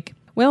 it's like,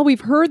 well,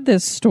 we've heard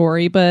this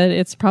story, but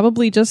it's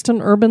probably just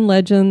an urban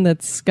legend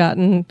that's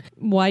gotten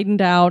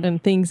widened out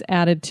and things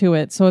added to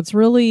it. So it's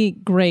really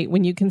great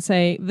when you can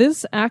say,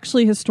 this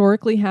actually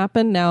historically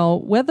happened. Now,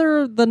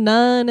 whether the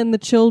nun and the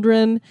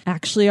children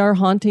actually are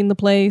haunting the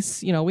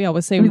place, you know, we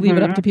always say we leave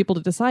it up to people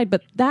to decide,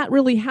 but that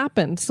really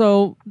happened.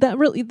 So there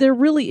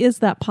really is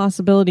that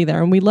possibility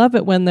there. And we love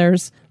it when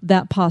there's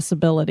that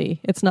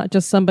possibility. It's not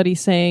just somebody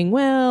saying,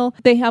 well,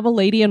 they have a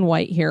lady in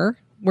white here,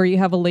 where you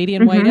have a lady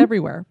in white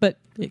everywhere. But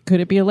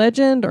could it be a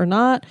legend or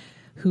not?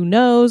 Who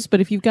knows?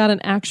 But if you've got an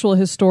actual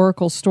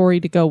historical story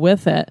to go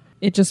with it,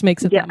 it just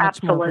makes it that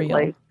much more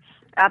real.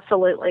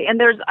 Absolutely.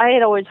 And I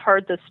had always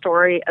heard this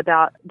story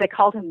about, they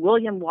called him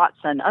William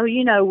Watson. Oh,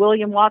 you know,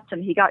 William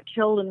Watson, he got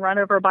killed and run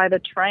over by the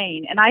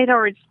train. And I had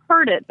always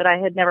heard it, but I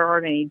had never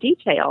heard any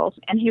details.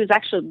 And he was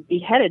actually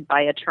beheaded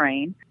by a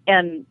train.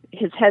 And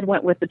his head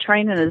went with the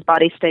train and his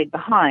body stayed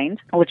behind,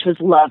 which was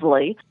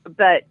lovely.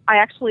 But I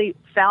actually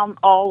found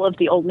all of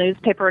the old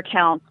newspaper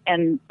accounts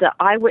and the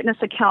eyewitness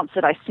accounts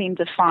that I seemed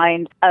to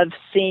find of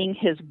seeing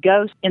his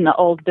ghost in the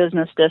old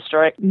business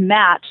district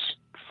match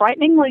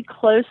frighteningly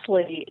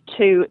closely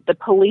to the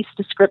police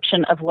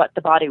description of what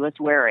the body was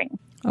wearing.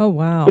 Oh,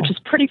 wow. Which is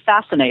pretty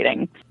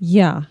fascinating.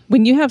 Yeah.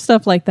 When you have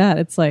stuff like that,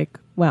 it's like,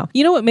 wow.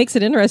 You know what makes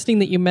it interesting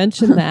that you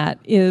mentioned that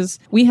is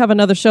we have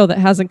another show that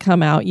hasn't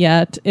come out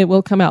yet. It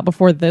will come out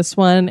before this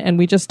one. And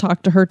we just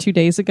talked to her 2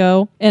 days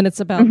ago. And it's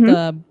about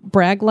the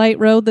Bragg Light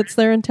Road that's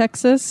there in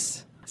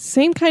Texas.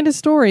 Same kind of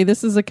story.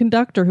 This is a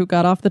conductor who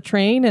got off the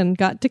train and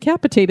got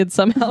decapitated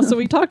somehow. So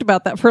we talked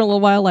about that for a little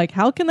while, like,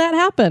 how can that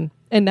happen?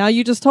 And now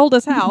you just told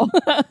us how.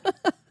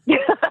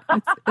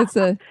 It's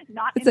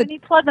not in any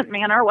pleasant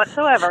manner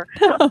whatsoever.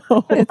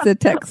 It's a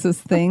Texas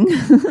thing.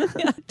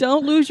 Yeah,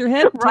 don't lose your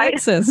head in Right.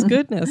 Texas.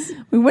 Goodness.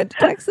 We went to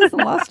Texas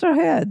and lost our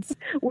heads.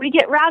 We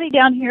get rowdy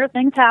down here.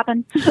 Things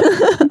happen.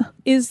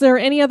 Is there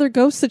any other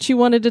ghosts that you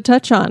wanted to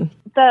touch on?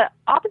 The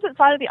opposite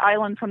side of the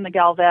island from the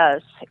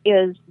Galvez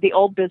is the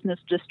old business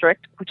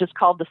district, which is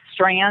called the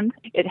Strand.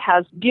 It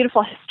has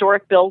beautiful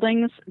historic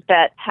buildings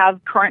that have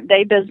current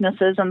day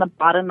businesses on the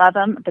bottom of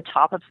them. The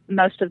top of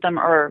most of them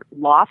are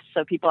lofts,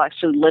 so people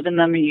actually live in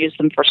them and use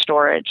them for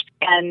storage.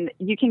 And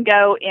you can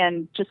go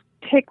and just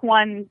pick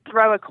one,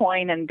 throw a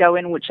coin, and go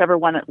in whichever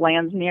one it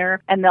lands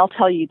near, and they'll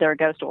tell you their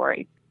ghost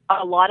story.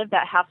 A lot of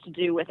that has to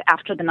do with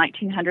after the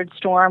 1900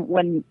 storm,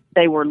 when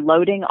they were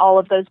loading all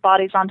of those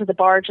bodies onto the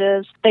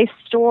barges, they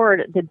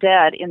stored the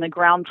dead in the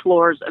ground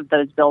floors of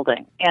those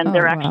buildings. And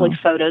there are actually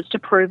photos to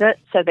prove it.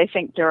 So they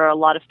think there are a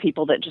lot of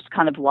people that just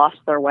kind of lost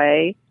their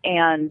way.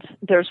 And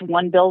there's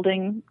one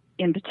building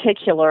in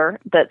particular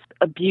that's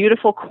a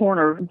beautiful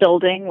corner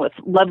building with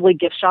lovely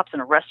gift shops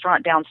and a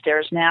restaurant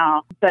downstairs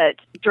now. But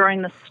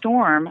during the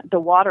storm, the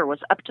water was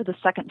up to the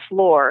second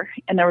floor,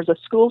 and there was a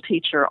school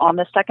teacher on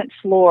the second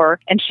floor,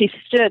 and she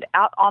stood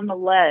out on the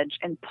ledge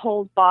and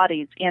pulled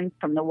bodies in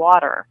from the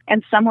water.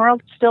 And some were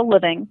still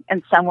living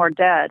and some were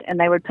dead. And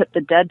they would put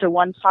the dead to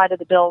one side of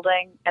the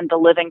building and the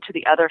living to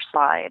the other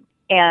side.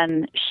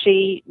 And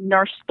she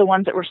nursed the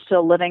ones that were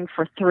still living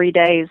for 3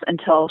 days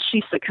until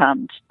she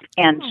succumbed.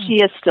 And she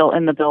is still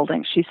in the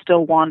building. She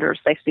still wanders.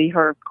 They see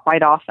her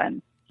quite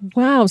often.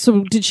 Wow.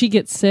 So did she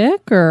get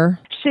sick or?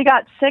 She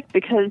got sick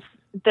because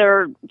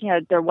there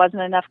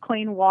wasn't enough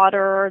clean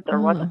water. There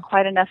wasn't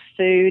quite enough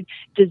food.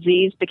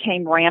 Disease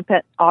became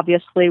rampant,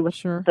 obviously,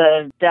 with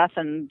the death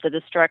and the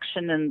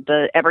destruction and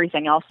the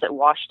everything else that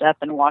washed up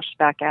and washed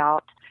back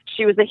out.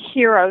 She was a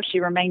hero.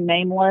 She remained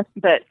nameless,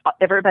 but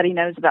everybody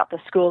knows about the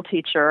school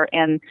teacher,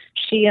 and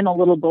she and a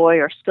little boy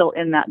are still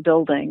in that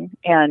building.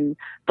 And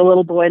the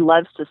little boy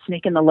loves to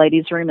sneak in the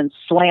ladies' room and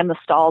slam the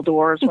stall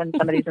doors when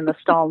somebody's in the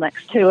stall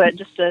next to it,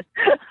 just to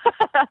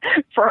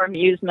for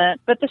amusement.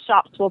 But the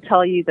shops will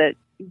tell you that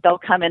they'll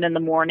come in the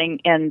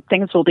morning and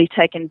things will be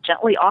taken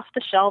gently off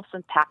the shelves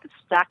and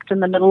stacked in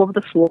the middle of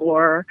the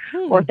floor,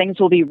 or things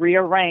will be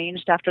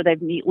rearranged after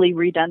they've neatly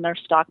redone their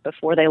stock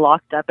before they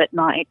locked up at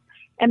night.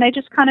 And they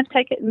just kind of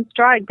take it in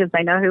stride because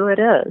they know who it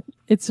is.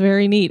 It's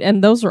very neat.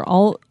 And those are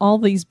all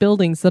these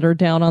buildings that are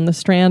down on the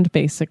Strand,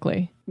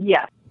 basically.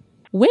 Yes.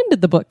 When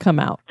did the book come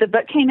out? The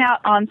book came out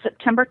on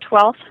September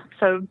 12th,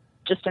 so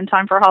just in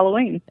time for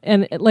Halloween.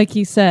 And like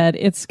you said,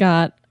 it's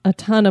got a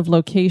ton of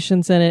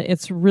locations in it.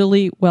 It's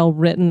really well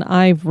written.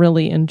 I've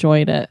really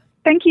enjoyed it.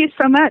 Thank you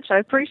so much. I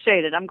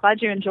appreciate it. I'm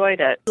glad you enjoyed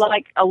it.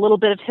 Like a little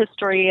bit of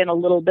history and a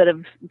little bit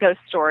of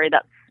ghost story.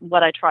 That's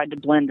what I tried to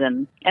blend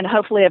in. And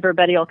hopefully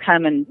everybody will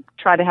come and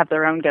try to have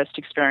their own ghost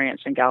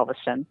experience in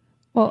Galveston.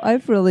 Well,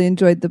 I've really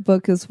enjoyed the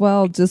book as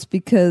well, just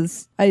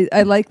because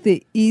I like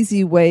the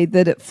easy way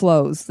that it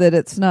flows, that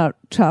it's not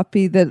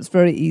choppy, that it's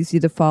very easy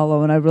to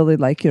follow. And I really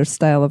like your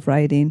style of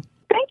writing.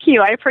 Thank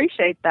you. I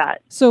appreciate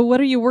that. So what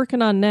are you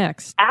working on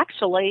next?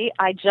 Actually,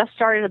 I just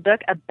started a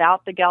book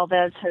about the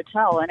Galvez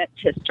Hotel and its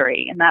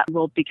history, and that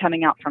will be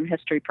coming out from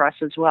History Press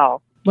as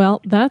well.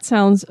 Well, that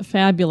sounds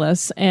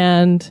fabulous,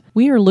 and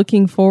we are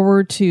looking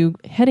forward to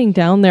heading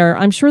down there.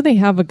 I'm sure they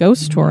have a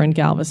ghost tour in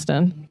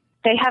Galveston.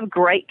 They have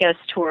great ghost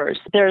tours.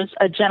 There's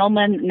a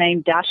gentleman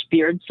named Dash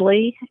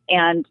Beardsley,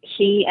 and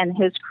he and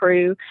his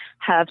crew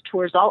have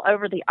tours all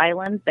over the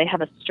island. They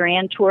have a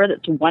Strand tour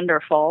that's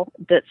wonderful,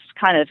 that's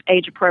kind of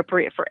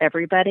age-appropriate for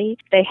everybody.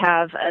 They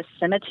have a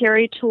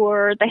cemetery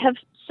tour. They have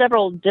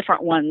several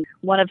different ones.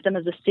 One of them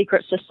is a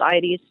secret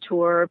societies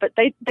tour, but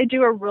they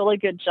do a really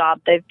good job.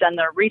 They've done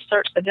their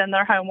research, they've done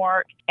their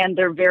homework, and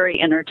they're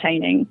very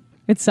entertaining.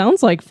 It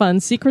sounds like fun.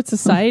 Secret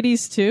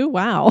societies, too?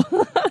 Wow.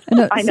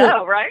 I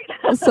know, right?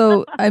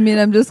 So, I mean,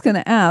 I'm just going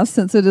to ask,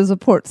 since it is a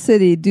port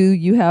city, do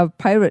you have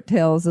pirate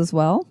tales as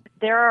well?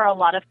 There are a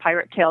lot of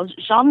pirate tales.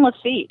 Jean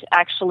Lafitte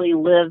actually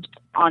lived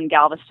on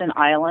Galveston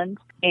Island,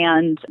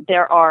 and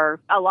there are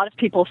a lot of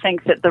people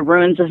think that the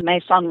ruins of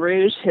Maison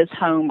Rouge, his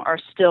home, are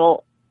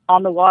still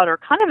on the water,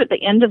 kind of at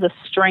the end of the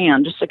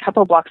Strand, just a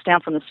couple blocks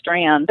down from the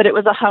Strand. But it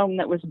was a home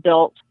that was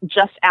built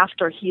just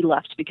after he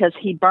left because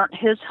he burnt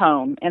his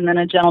home, and then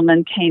a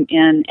gentleman came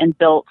in and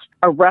built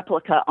a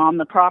replica on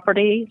the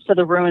property. So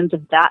the ruins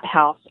of that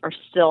house are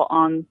still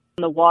on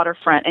the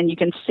waterfront, and you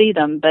can see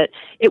them, but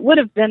it would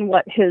have been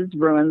what his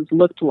ruins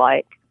looked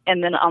like.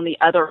 And then on the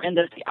other end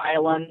of the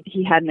island,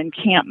 he had an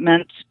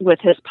encampment with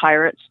his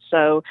pirates,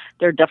 so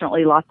there are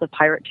definitely lots of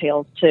pirate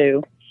tales,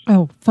 too.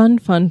 Oh, fun,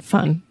 fun,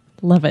 fun.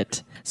 Love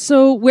it.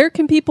 So where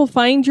can people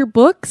find your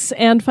books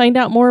and find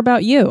out more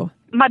about you?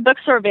 My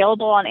books are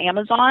available on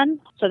Amazon,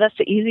 so that's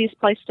the easiest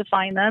place to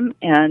find them.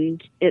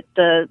 And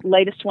the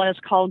latest one is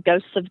called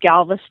Ghosts of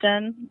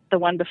Galveston. The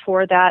one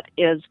before that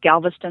is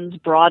Galveston's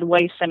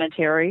Broadway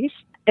Cemeteries.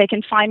 They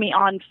can find me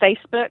on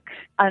Facebook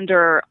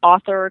under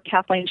author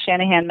Kathleen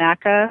Shanahan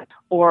Macca,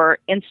 or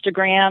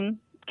Instagram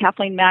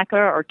Kathleen Macca,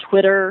 or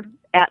Twitter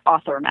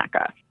 @author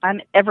Macca.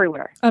 I'm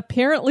everywhere.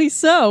 Apparently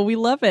so. We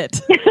love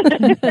it.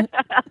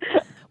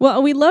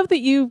 Well, we love that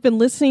you've been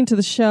listening to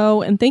the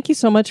show, and thank you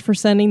so much for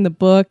sending the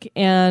book.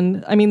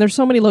 And I mean, there's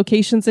so many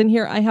locations in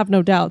here. I have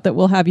no doubt that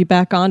we'll have you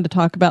back on to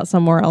talk about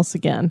somewhere else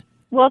again.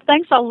 Well,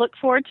 thanks. I'll look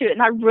forward to it.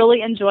 And I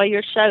really enjoy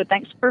your show.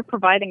 Thanks for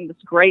providing this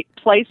great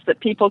place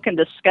that people can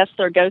discuss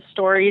their ghost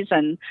stories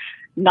and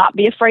not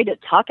be afraid to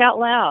talk out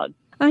loud.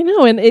 I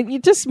know, and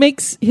it just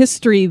makes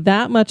history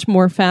that much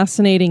more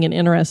fascinating and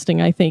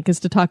interesting, I think, is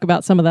to talk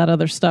about some of that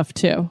other stuff,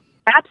 too.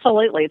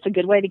 Absolutely. It's a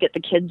good way to get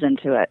the kids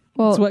into it.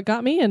 Well, that's what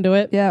got me into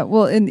it. Yeah,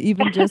 well, and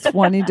even just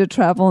wanting to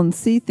travel and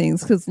see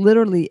things, because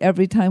literally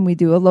every time we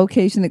do a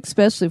location,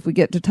 especially if we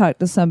get to talk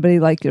to somebody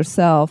like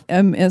yourself,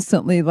 I'm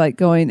instantly like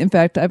going, in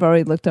fact, I've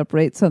already looked up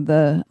rates on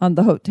the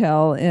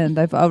hotel, and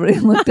I've already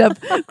looked up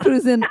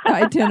cruising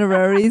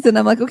itineraries, and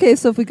I'm like, okay,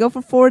 so if we go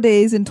for 4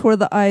 days and tour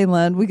the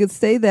island, we could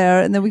stay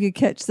there, and then we could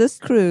catch this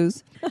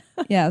cruise.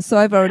 Yeah, so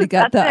I've already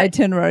got the That's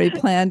it. itinerary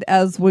planned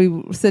as we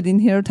were sitting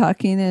here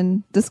talking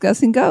and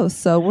discussing ghosts.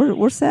 So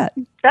we're set.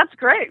 That's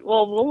great.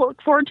 Well, we'll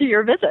look forward to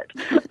your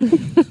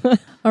visit.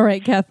 All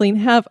right, Kathleen,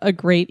 have a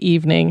great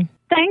evening.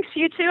 Thanks,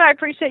 you too. I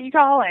appreciate you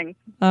calling.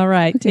 All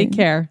right, Okay. take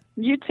care.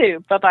 You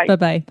too. Bye-bye.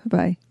 Bye-bye.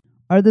 Bye-bye.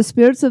 Are the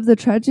spirits of the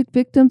tragic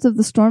victims of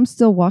the storm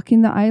still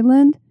walking the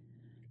island?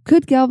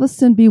 Could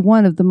Galveston be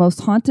one of the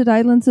most haunted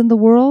islands in the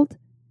world?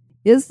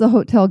 Is the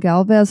Hotel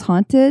Galvez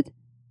haunted?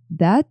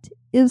 That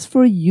is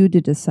for you to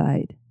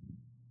decide.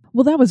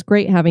 Well, that was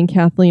great having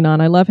Kathleen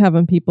on. I love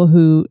having people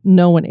who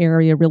know an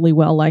area really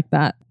well like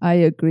that. I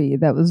agree.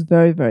 That was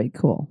very, very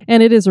cool.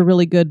 And it is a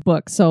really good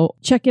book, so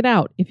check it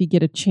out if you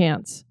get a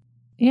chance.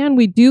 And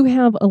we do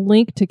have a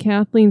link to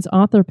Kathleen's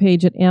author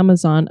page at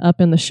Amazon up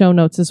in the show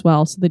notes as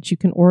well, so that you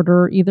can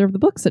order either of the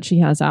books that she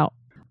has out.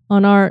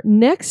 On our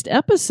next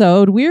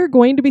episode, we're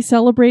going to be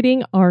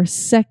celebrating our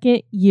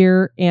 2nd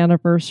year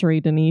anniversary,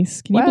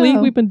 Denise. Can you Wow.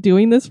 believe we've been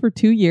doing this for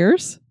 2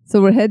 years?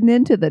 So we're heading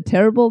into the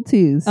terrible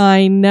twos.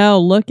 I know.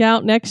 Look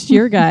out next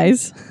year,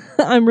 guys.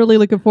 I'm really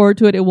looking forward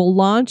to it. It will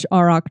launch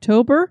our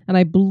October, and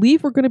I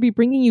believe we're going to be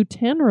bringing you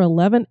 10 or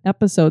 11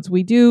 episodes.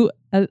 We do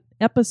an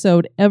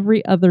episode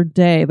every other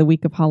day the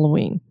week of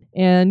Halloween.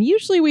 And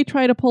usually we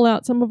try to pull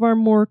out some of our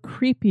more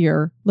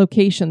creepier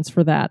locations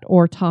for that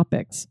or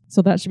topics.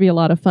 So that should be a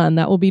lot of fun.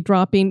 That will be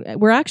dropping.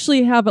 We're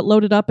actually have it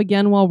loaded up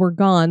again while we're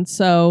gone.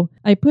 So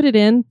I put it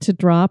in to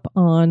drop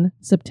on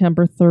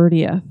September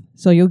 30th.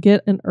 So you'll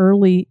get an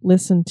early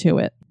listen to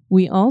it.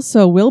 We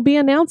also will be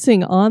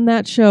announcing on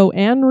that show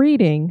and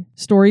reading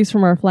stories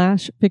from our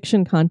Flash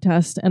Fiction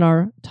Contest, and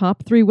our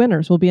top 3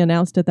 winners will be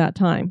announced at that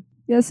time.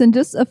 Yes, and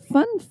just a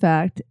fun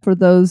fact for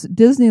those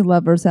Disney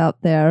lovers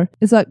out there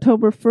is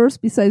October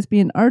 1st, besides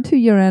being our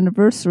 2-year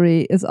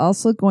anniversary, is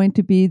also going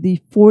to be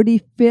the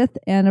 45th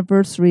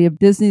anniversary of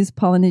Disney's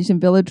Polynesian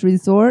Village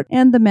Resort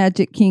and the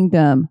Magic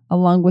Kingdom,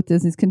 along with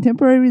Disney's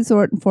Contemporary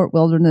Resort and Fort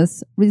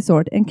Wilderness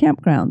Resort and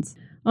Campgrounds.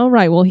 All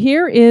right, well,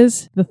 here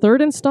is the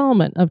 3rd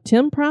installment of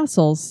Tim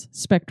Prossel's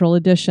Spectral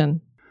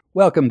Edition.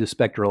 Welcome to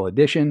Spectral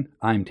Edition.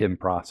 I'm Tim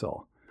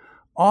Prossel.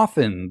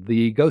 Often,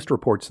 the ghost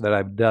reports that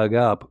I've dug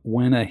up,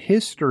 when a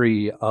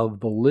history of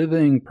the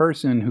living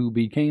person who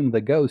became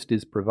the ghost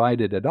is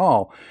provided at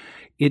all,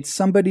 it's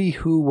somebody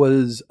who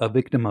was a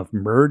victim of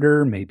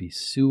murder, maybe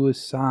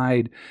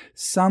suicide,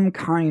 some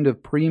kind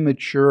of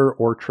premature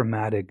or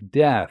traumatic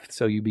death,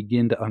 so you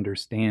begin to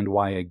understand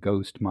why a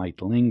ghost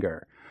might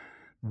linger.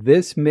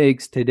 This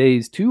makes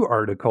today's 2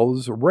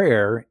 articles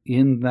rare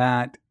in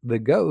that the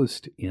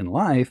ghost in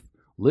life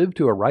lived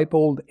to a ripe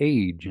old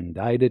age and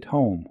died at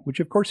home, which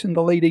of course in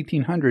the late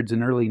 1800s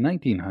and early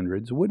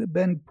 1900s would have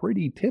been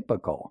pretty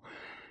typical.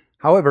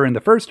 However, in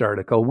the first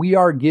article, we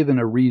are given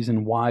a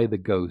reason why the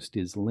ghost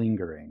is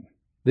lingering.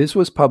 This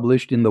was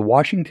published in the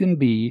Washington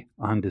Bee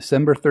on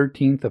December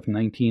 13th of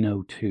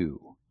 1902.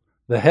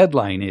 The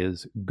headline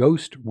is,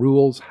 Ghost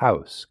Rules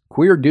House.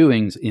 Queer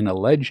doings in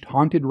alleged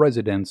haunted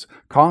residence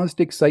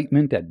caused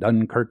excitement at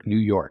Dunkirk, New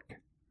York.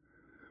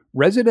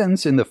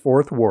 Residents in the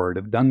 4th Ward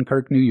of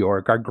Dunkirk, New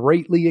York are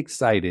greatly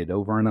excited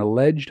over an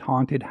alleged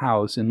haunted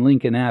house in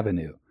Lincoln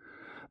Avenue.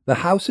 The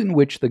house in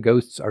which the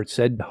ghosts are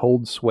said to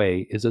hold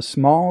sway is a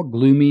small,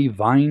 gloomy,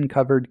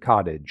 vine-covered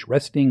cottage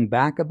resting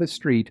back of the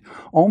street,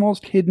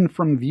 almost hidden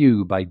from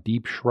view by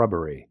deep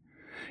shrubbery.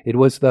 It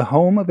was the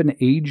home of an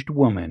aged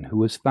woman who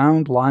was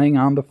found lying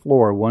on the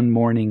floor one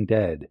morning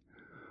dead.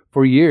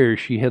 For years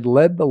she had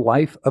led the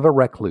life of a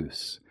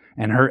recluse,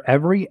 and her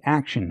every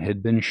action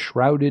had been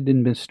shrouded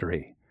in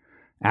mystery.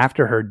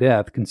 After her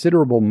death,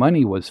 considerable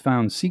money was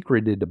found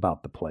secreted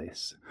about the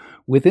place.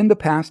 Within the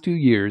past 2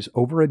 years,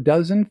 over a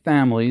dozen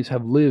families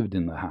have lived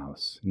in the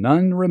house.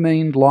 None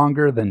remained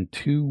longer than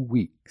 2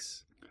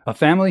 weeks. A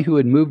family who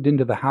had moved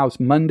into the house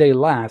Monday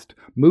last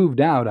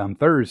moved out on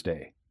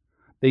Thursday.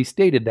 They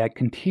stated that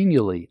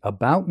continually,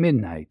 about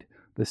midnight,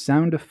 the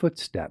sound of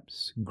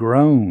footsteps,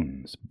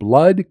 groans,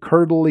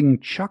 blood-curdling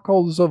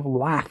chuckles of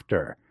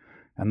laughter,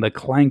 and the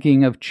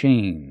clanking of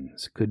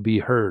chains could be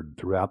heard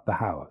throughout the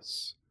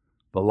house.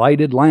 The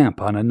lighted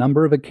lamp on a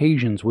number of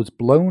occasions was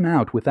blown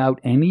out without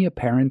any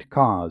apparent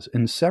cause,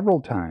 and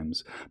several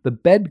times the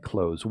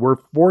bedclothes were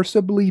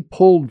forcibly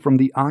pulled from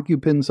the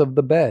occupants of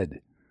the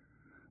bed.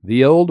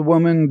 The old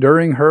woman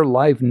during her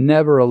life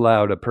never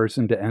allowed a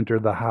person to enter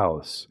the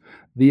house.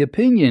 The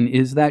opinion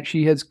is that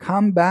she has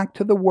come back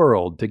to the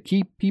world to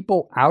keep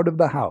people out of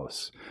the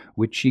house,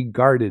 which she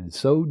guarded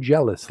so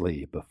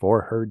jealously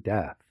before her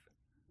death.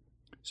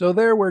 So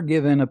there we're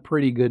given a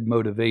pretty good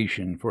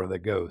motivation for the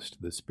ghost,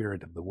 the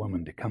spirit of the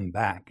woman, to come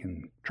back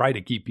and try to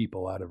keep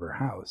people out of her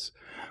house.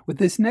 With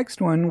this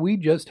next one, we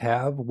just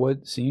have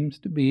what seems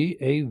to be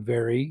a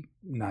very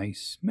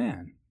nice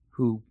man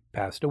who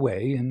passed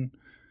away and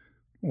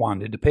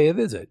wanted to pay a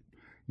visit.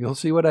 You'll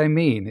see what I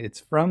mean.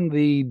 It's from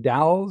the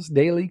Dalles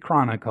Daily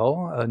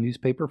Chronicle, a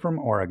newspaper from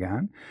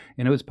Oregon,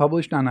 and it was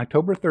published on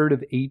October 3rd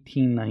of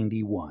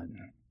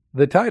 1891.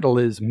 The title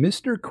is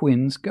Mr.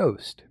 Quinn's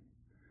Ghost.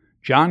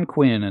 John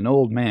Quinn, an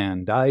old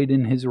man, died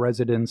in his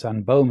residence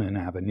on Bowman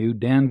Avenue,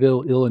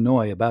 Danville,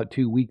 Illinois, about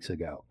 2 weeks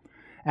ago.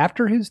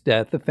 After his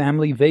death, the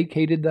family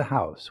vacated the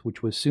house,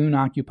 which was soon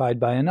occupied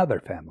by another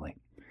family.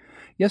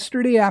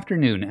 Yesterday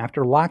afternoon,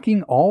 after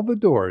locking all the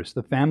doors,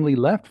 the family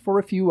left for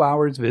a few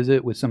hours'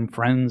 visit with some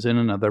friends in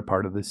another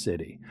part of the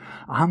city.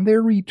 On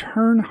their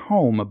return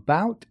home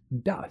about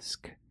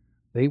dusk,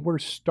 they were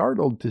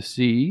startled to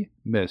see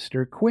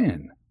Mr.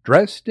 Quinn,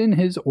 dressed in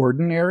his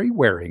ordinary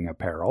wearing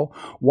apparel,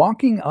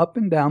 walking up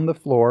and down the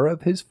floor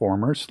of his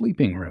former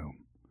sleeping room.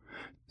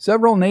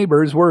 Several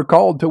neighbors were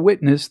called to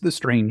witness the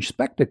strange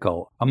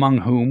spectacle, among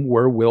whom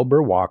were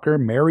Wilbur Walker,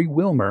 Mary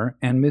Wilmer,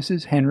 and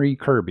Mrs. Henry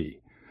Kirby.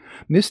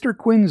 Mr.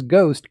 Quinn's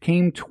ghost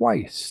came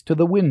twice to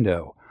the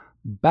window,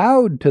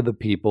 bowed to the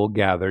people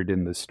gathered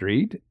in the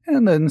street,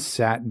 and then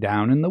sat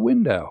down in the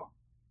window.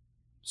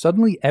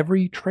 Suddenly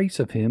every trace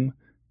of him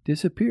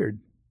disappeared.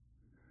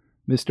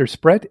 Mr.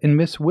 Sprett and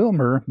Miss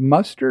Wilmer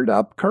mustered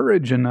up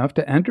courage enough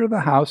to enter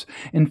the house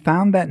and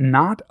found that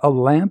not a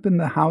lamp in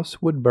the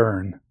house would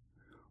burn.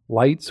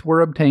 Lights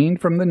were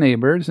obtained from the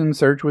neighbors and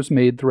search was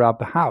made throughout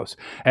the house.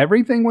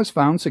 Everything was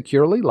found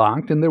securely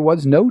locked and there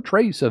was no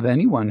trace of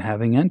anyone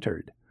having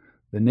entered.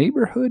 The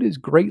neighborhood is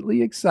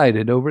greatly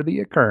excited over the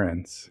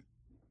occurrence.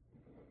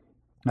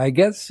 I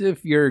guess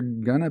if you're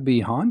gonna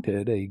be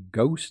haunted, a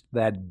ghost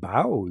that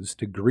bows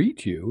to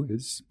greet you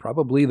is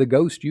probably the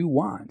ghost you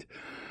want.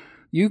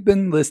 You've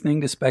been listening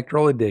to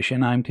Spectral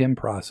Edition. I'm Tim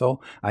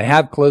Prossel. I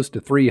have close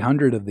to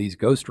 300 of these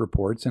ghost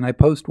reports, and I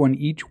post one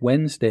each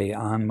Wednesday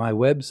on my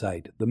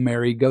website, The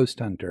Merry Ghost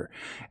Hunter.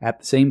 At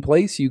the same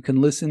place, you can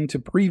listen to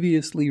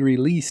previously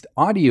released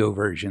audio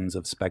versions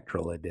of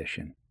Spectral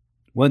Edition.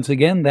 Once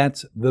again,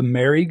 that's The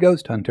Merry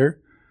Ghost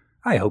Hunter.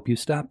 I hope you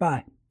stop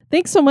by.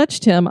 Thanks so much,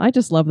 Tim. I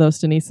just love those,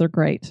 Denise. They're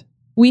great.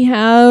 We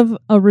have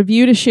a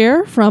review to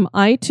share from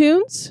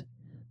iTunes.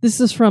 This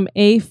is from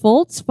A.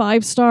 Foltz,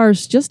 5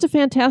 stars. Just a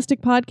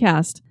fantastic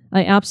podcast.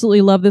 I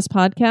absolutely love this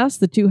podcast.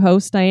 The two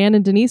hosts, Diane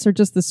and Denise, are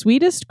just the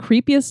sweetest,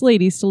 creepiest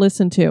ladies to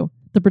listen to.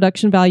 The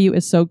production value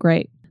is so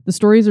great. The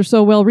stories are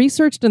so well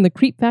researched and the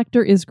creep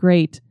factor is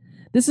great.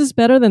 This is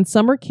better than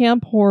summer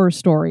camp horror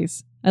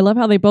stories. I love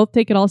how they both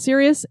take it all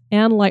serious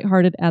and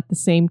lighthearted at the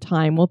same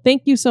time. Well,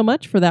 thank you so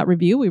much for that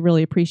review. We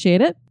really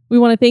appreciate it. We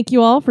want to thank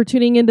you all for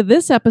tuning into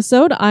this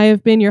episode. I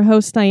have been your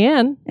host,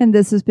 Diane. And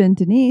this has been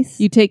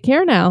Denise. You take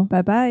care now.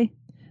 Bye-bye.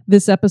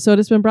 This episode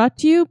has been brought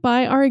to you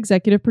by our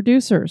executive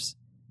producers.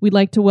 We'd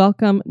like to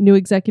welcome new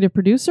executive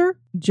producer,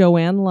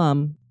 Joanne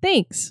Lum.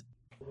 Thanks.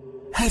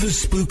 Have a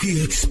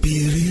spooky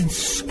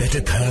experience that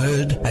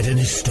occurred at an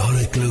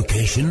historic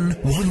location?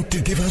 Want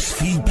to give us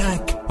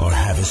feedback? Or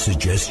have a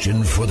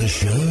suggestion for the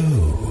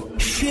show?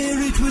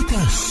 Share it with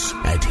us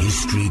at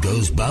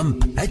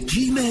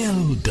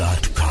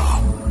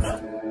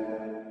historygoesbump@gmail.com.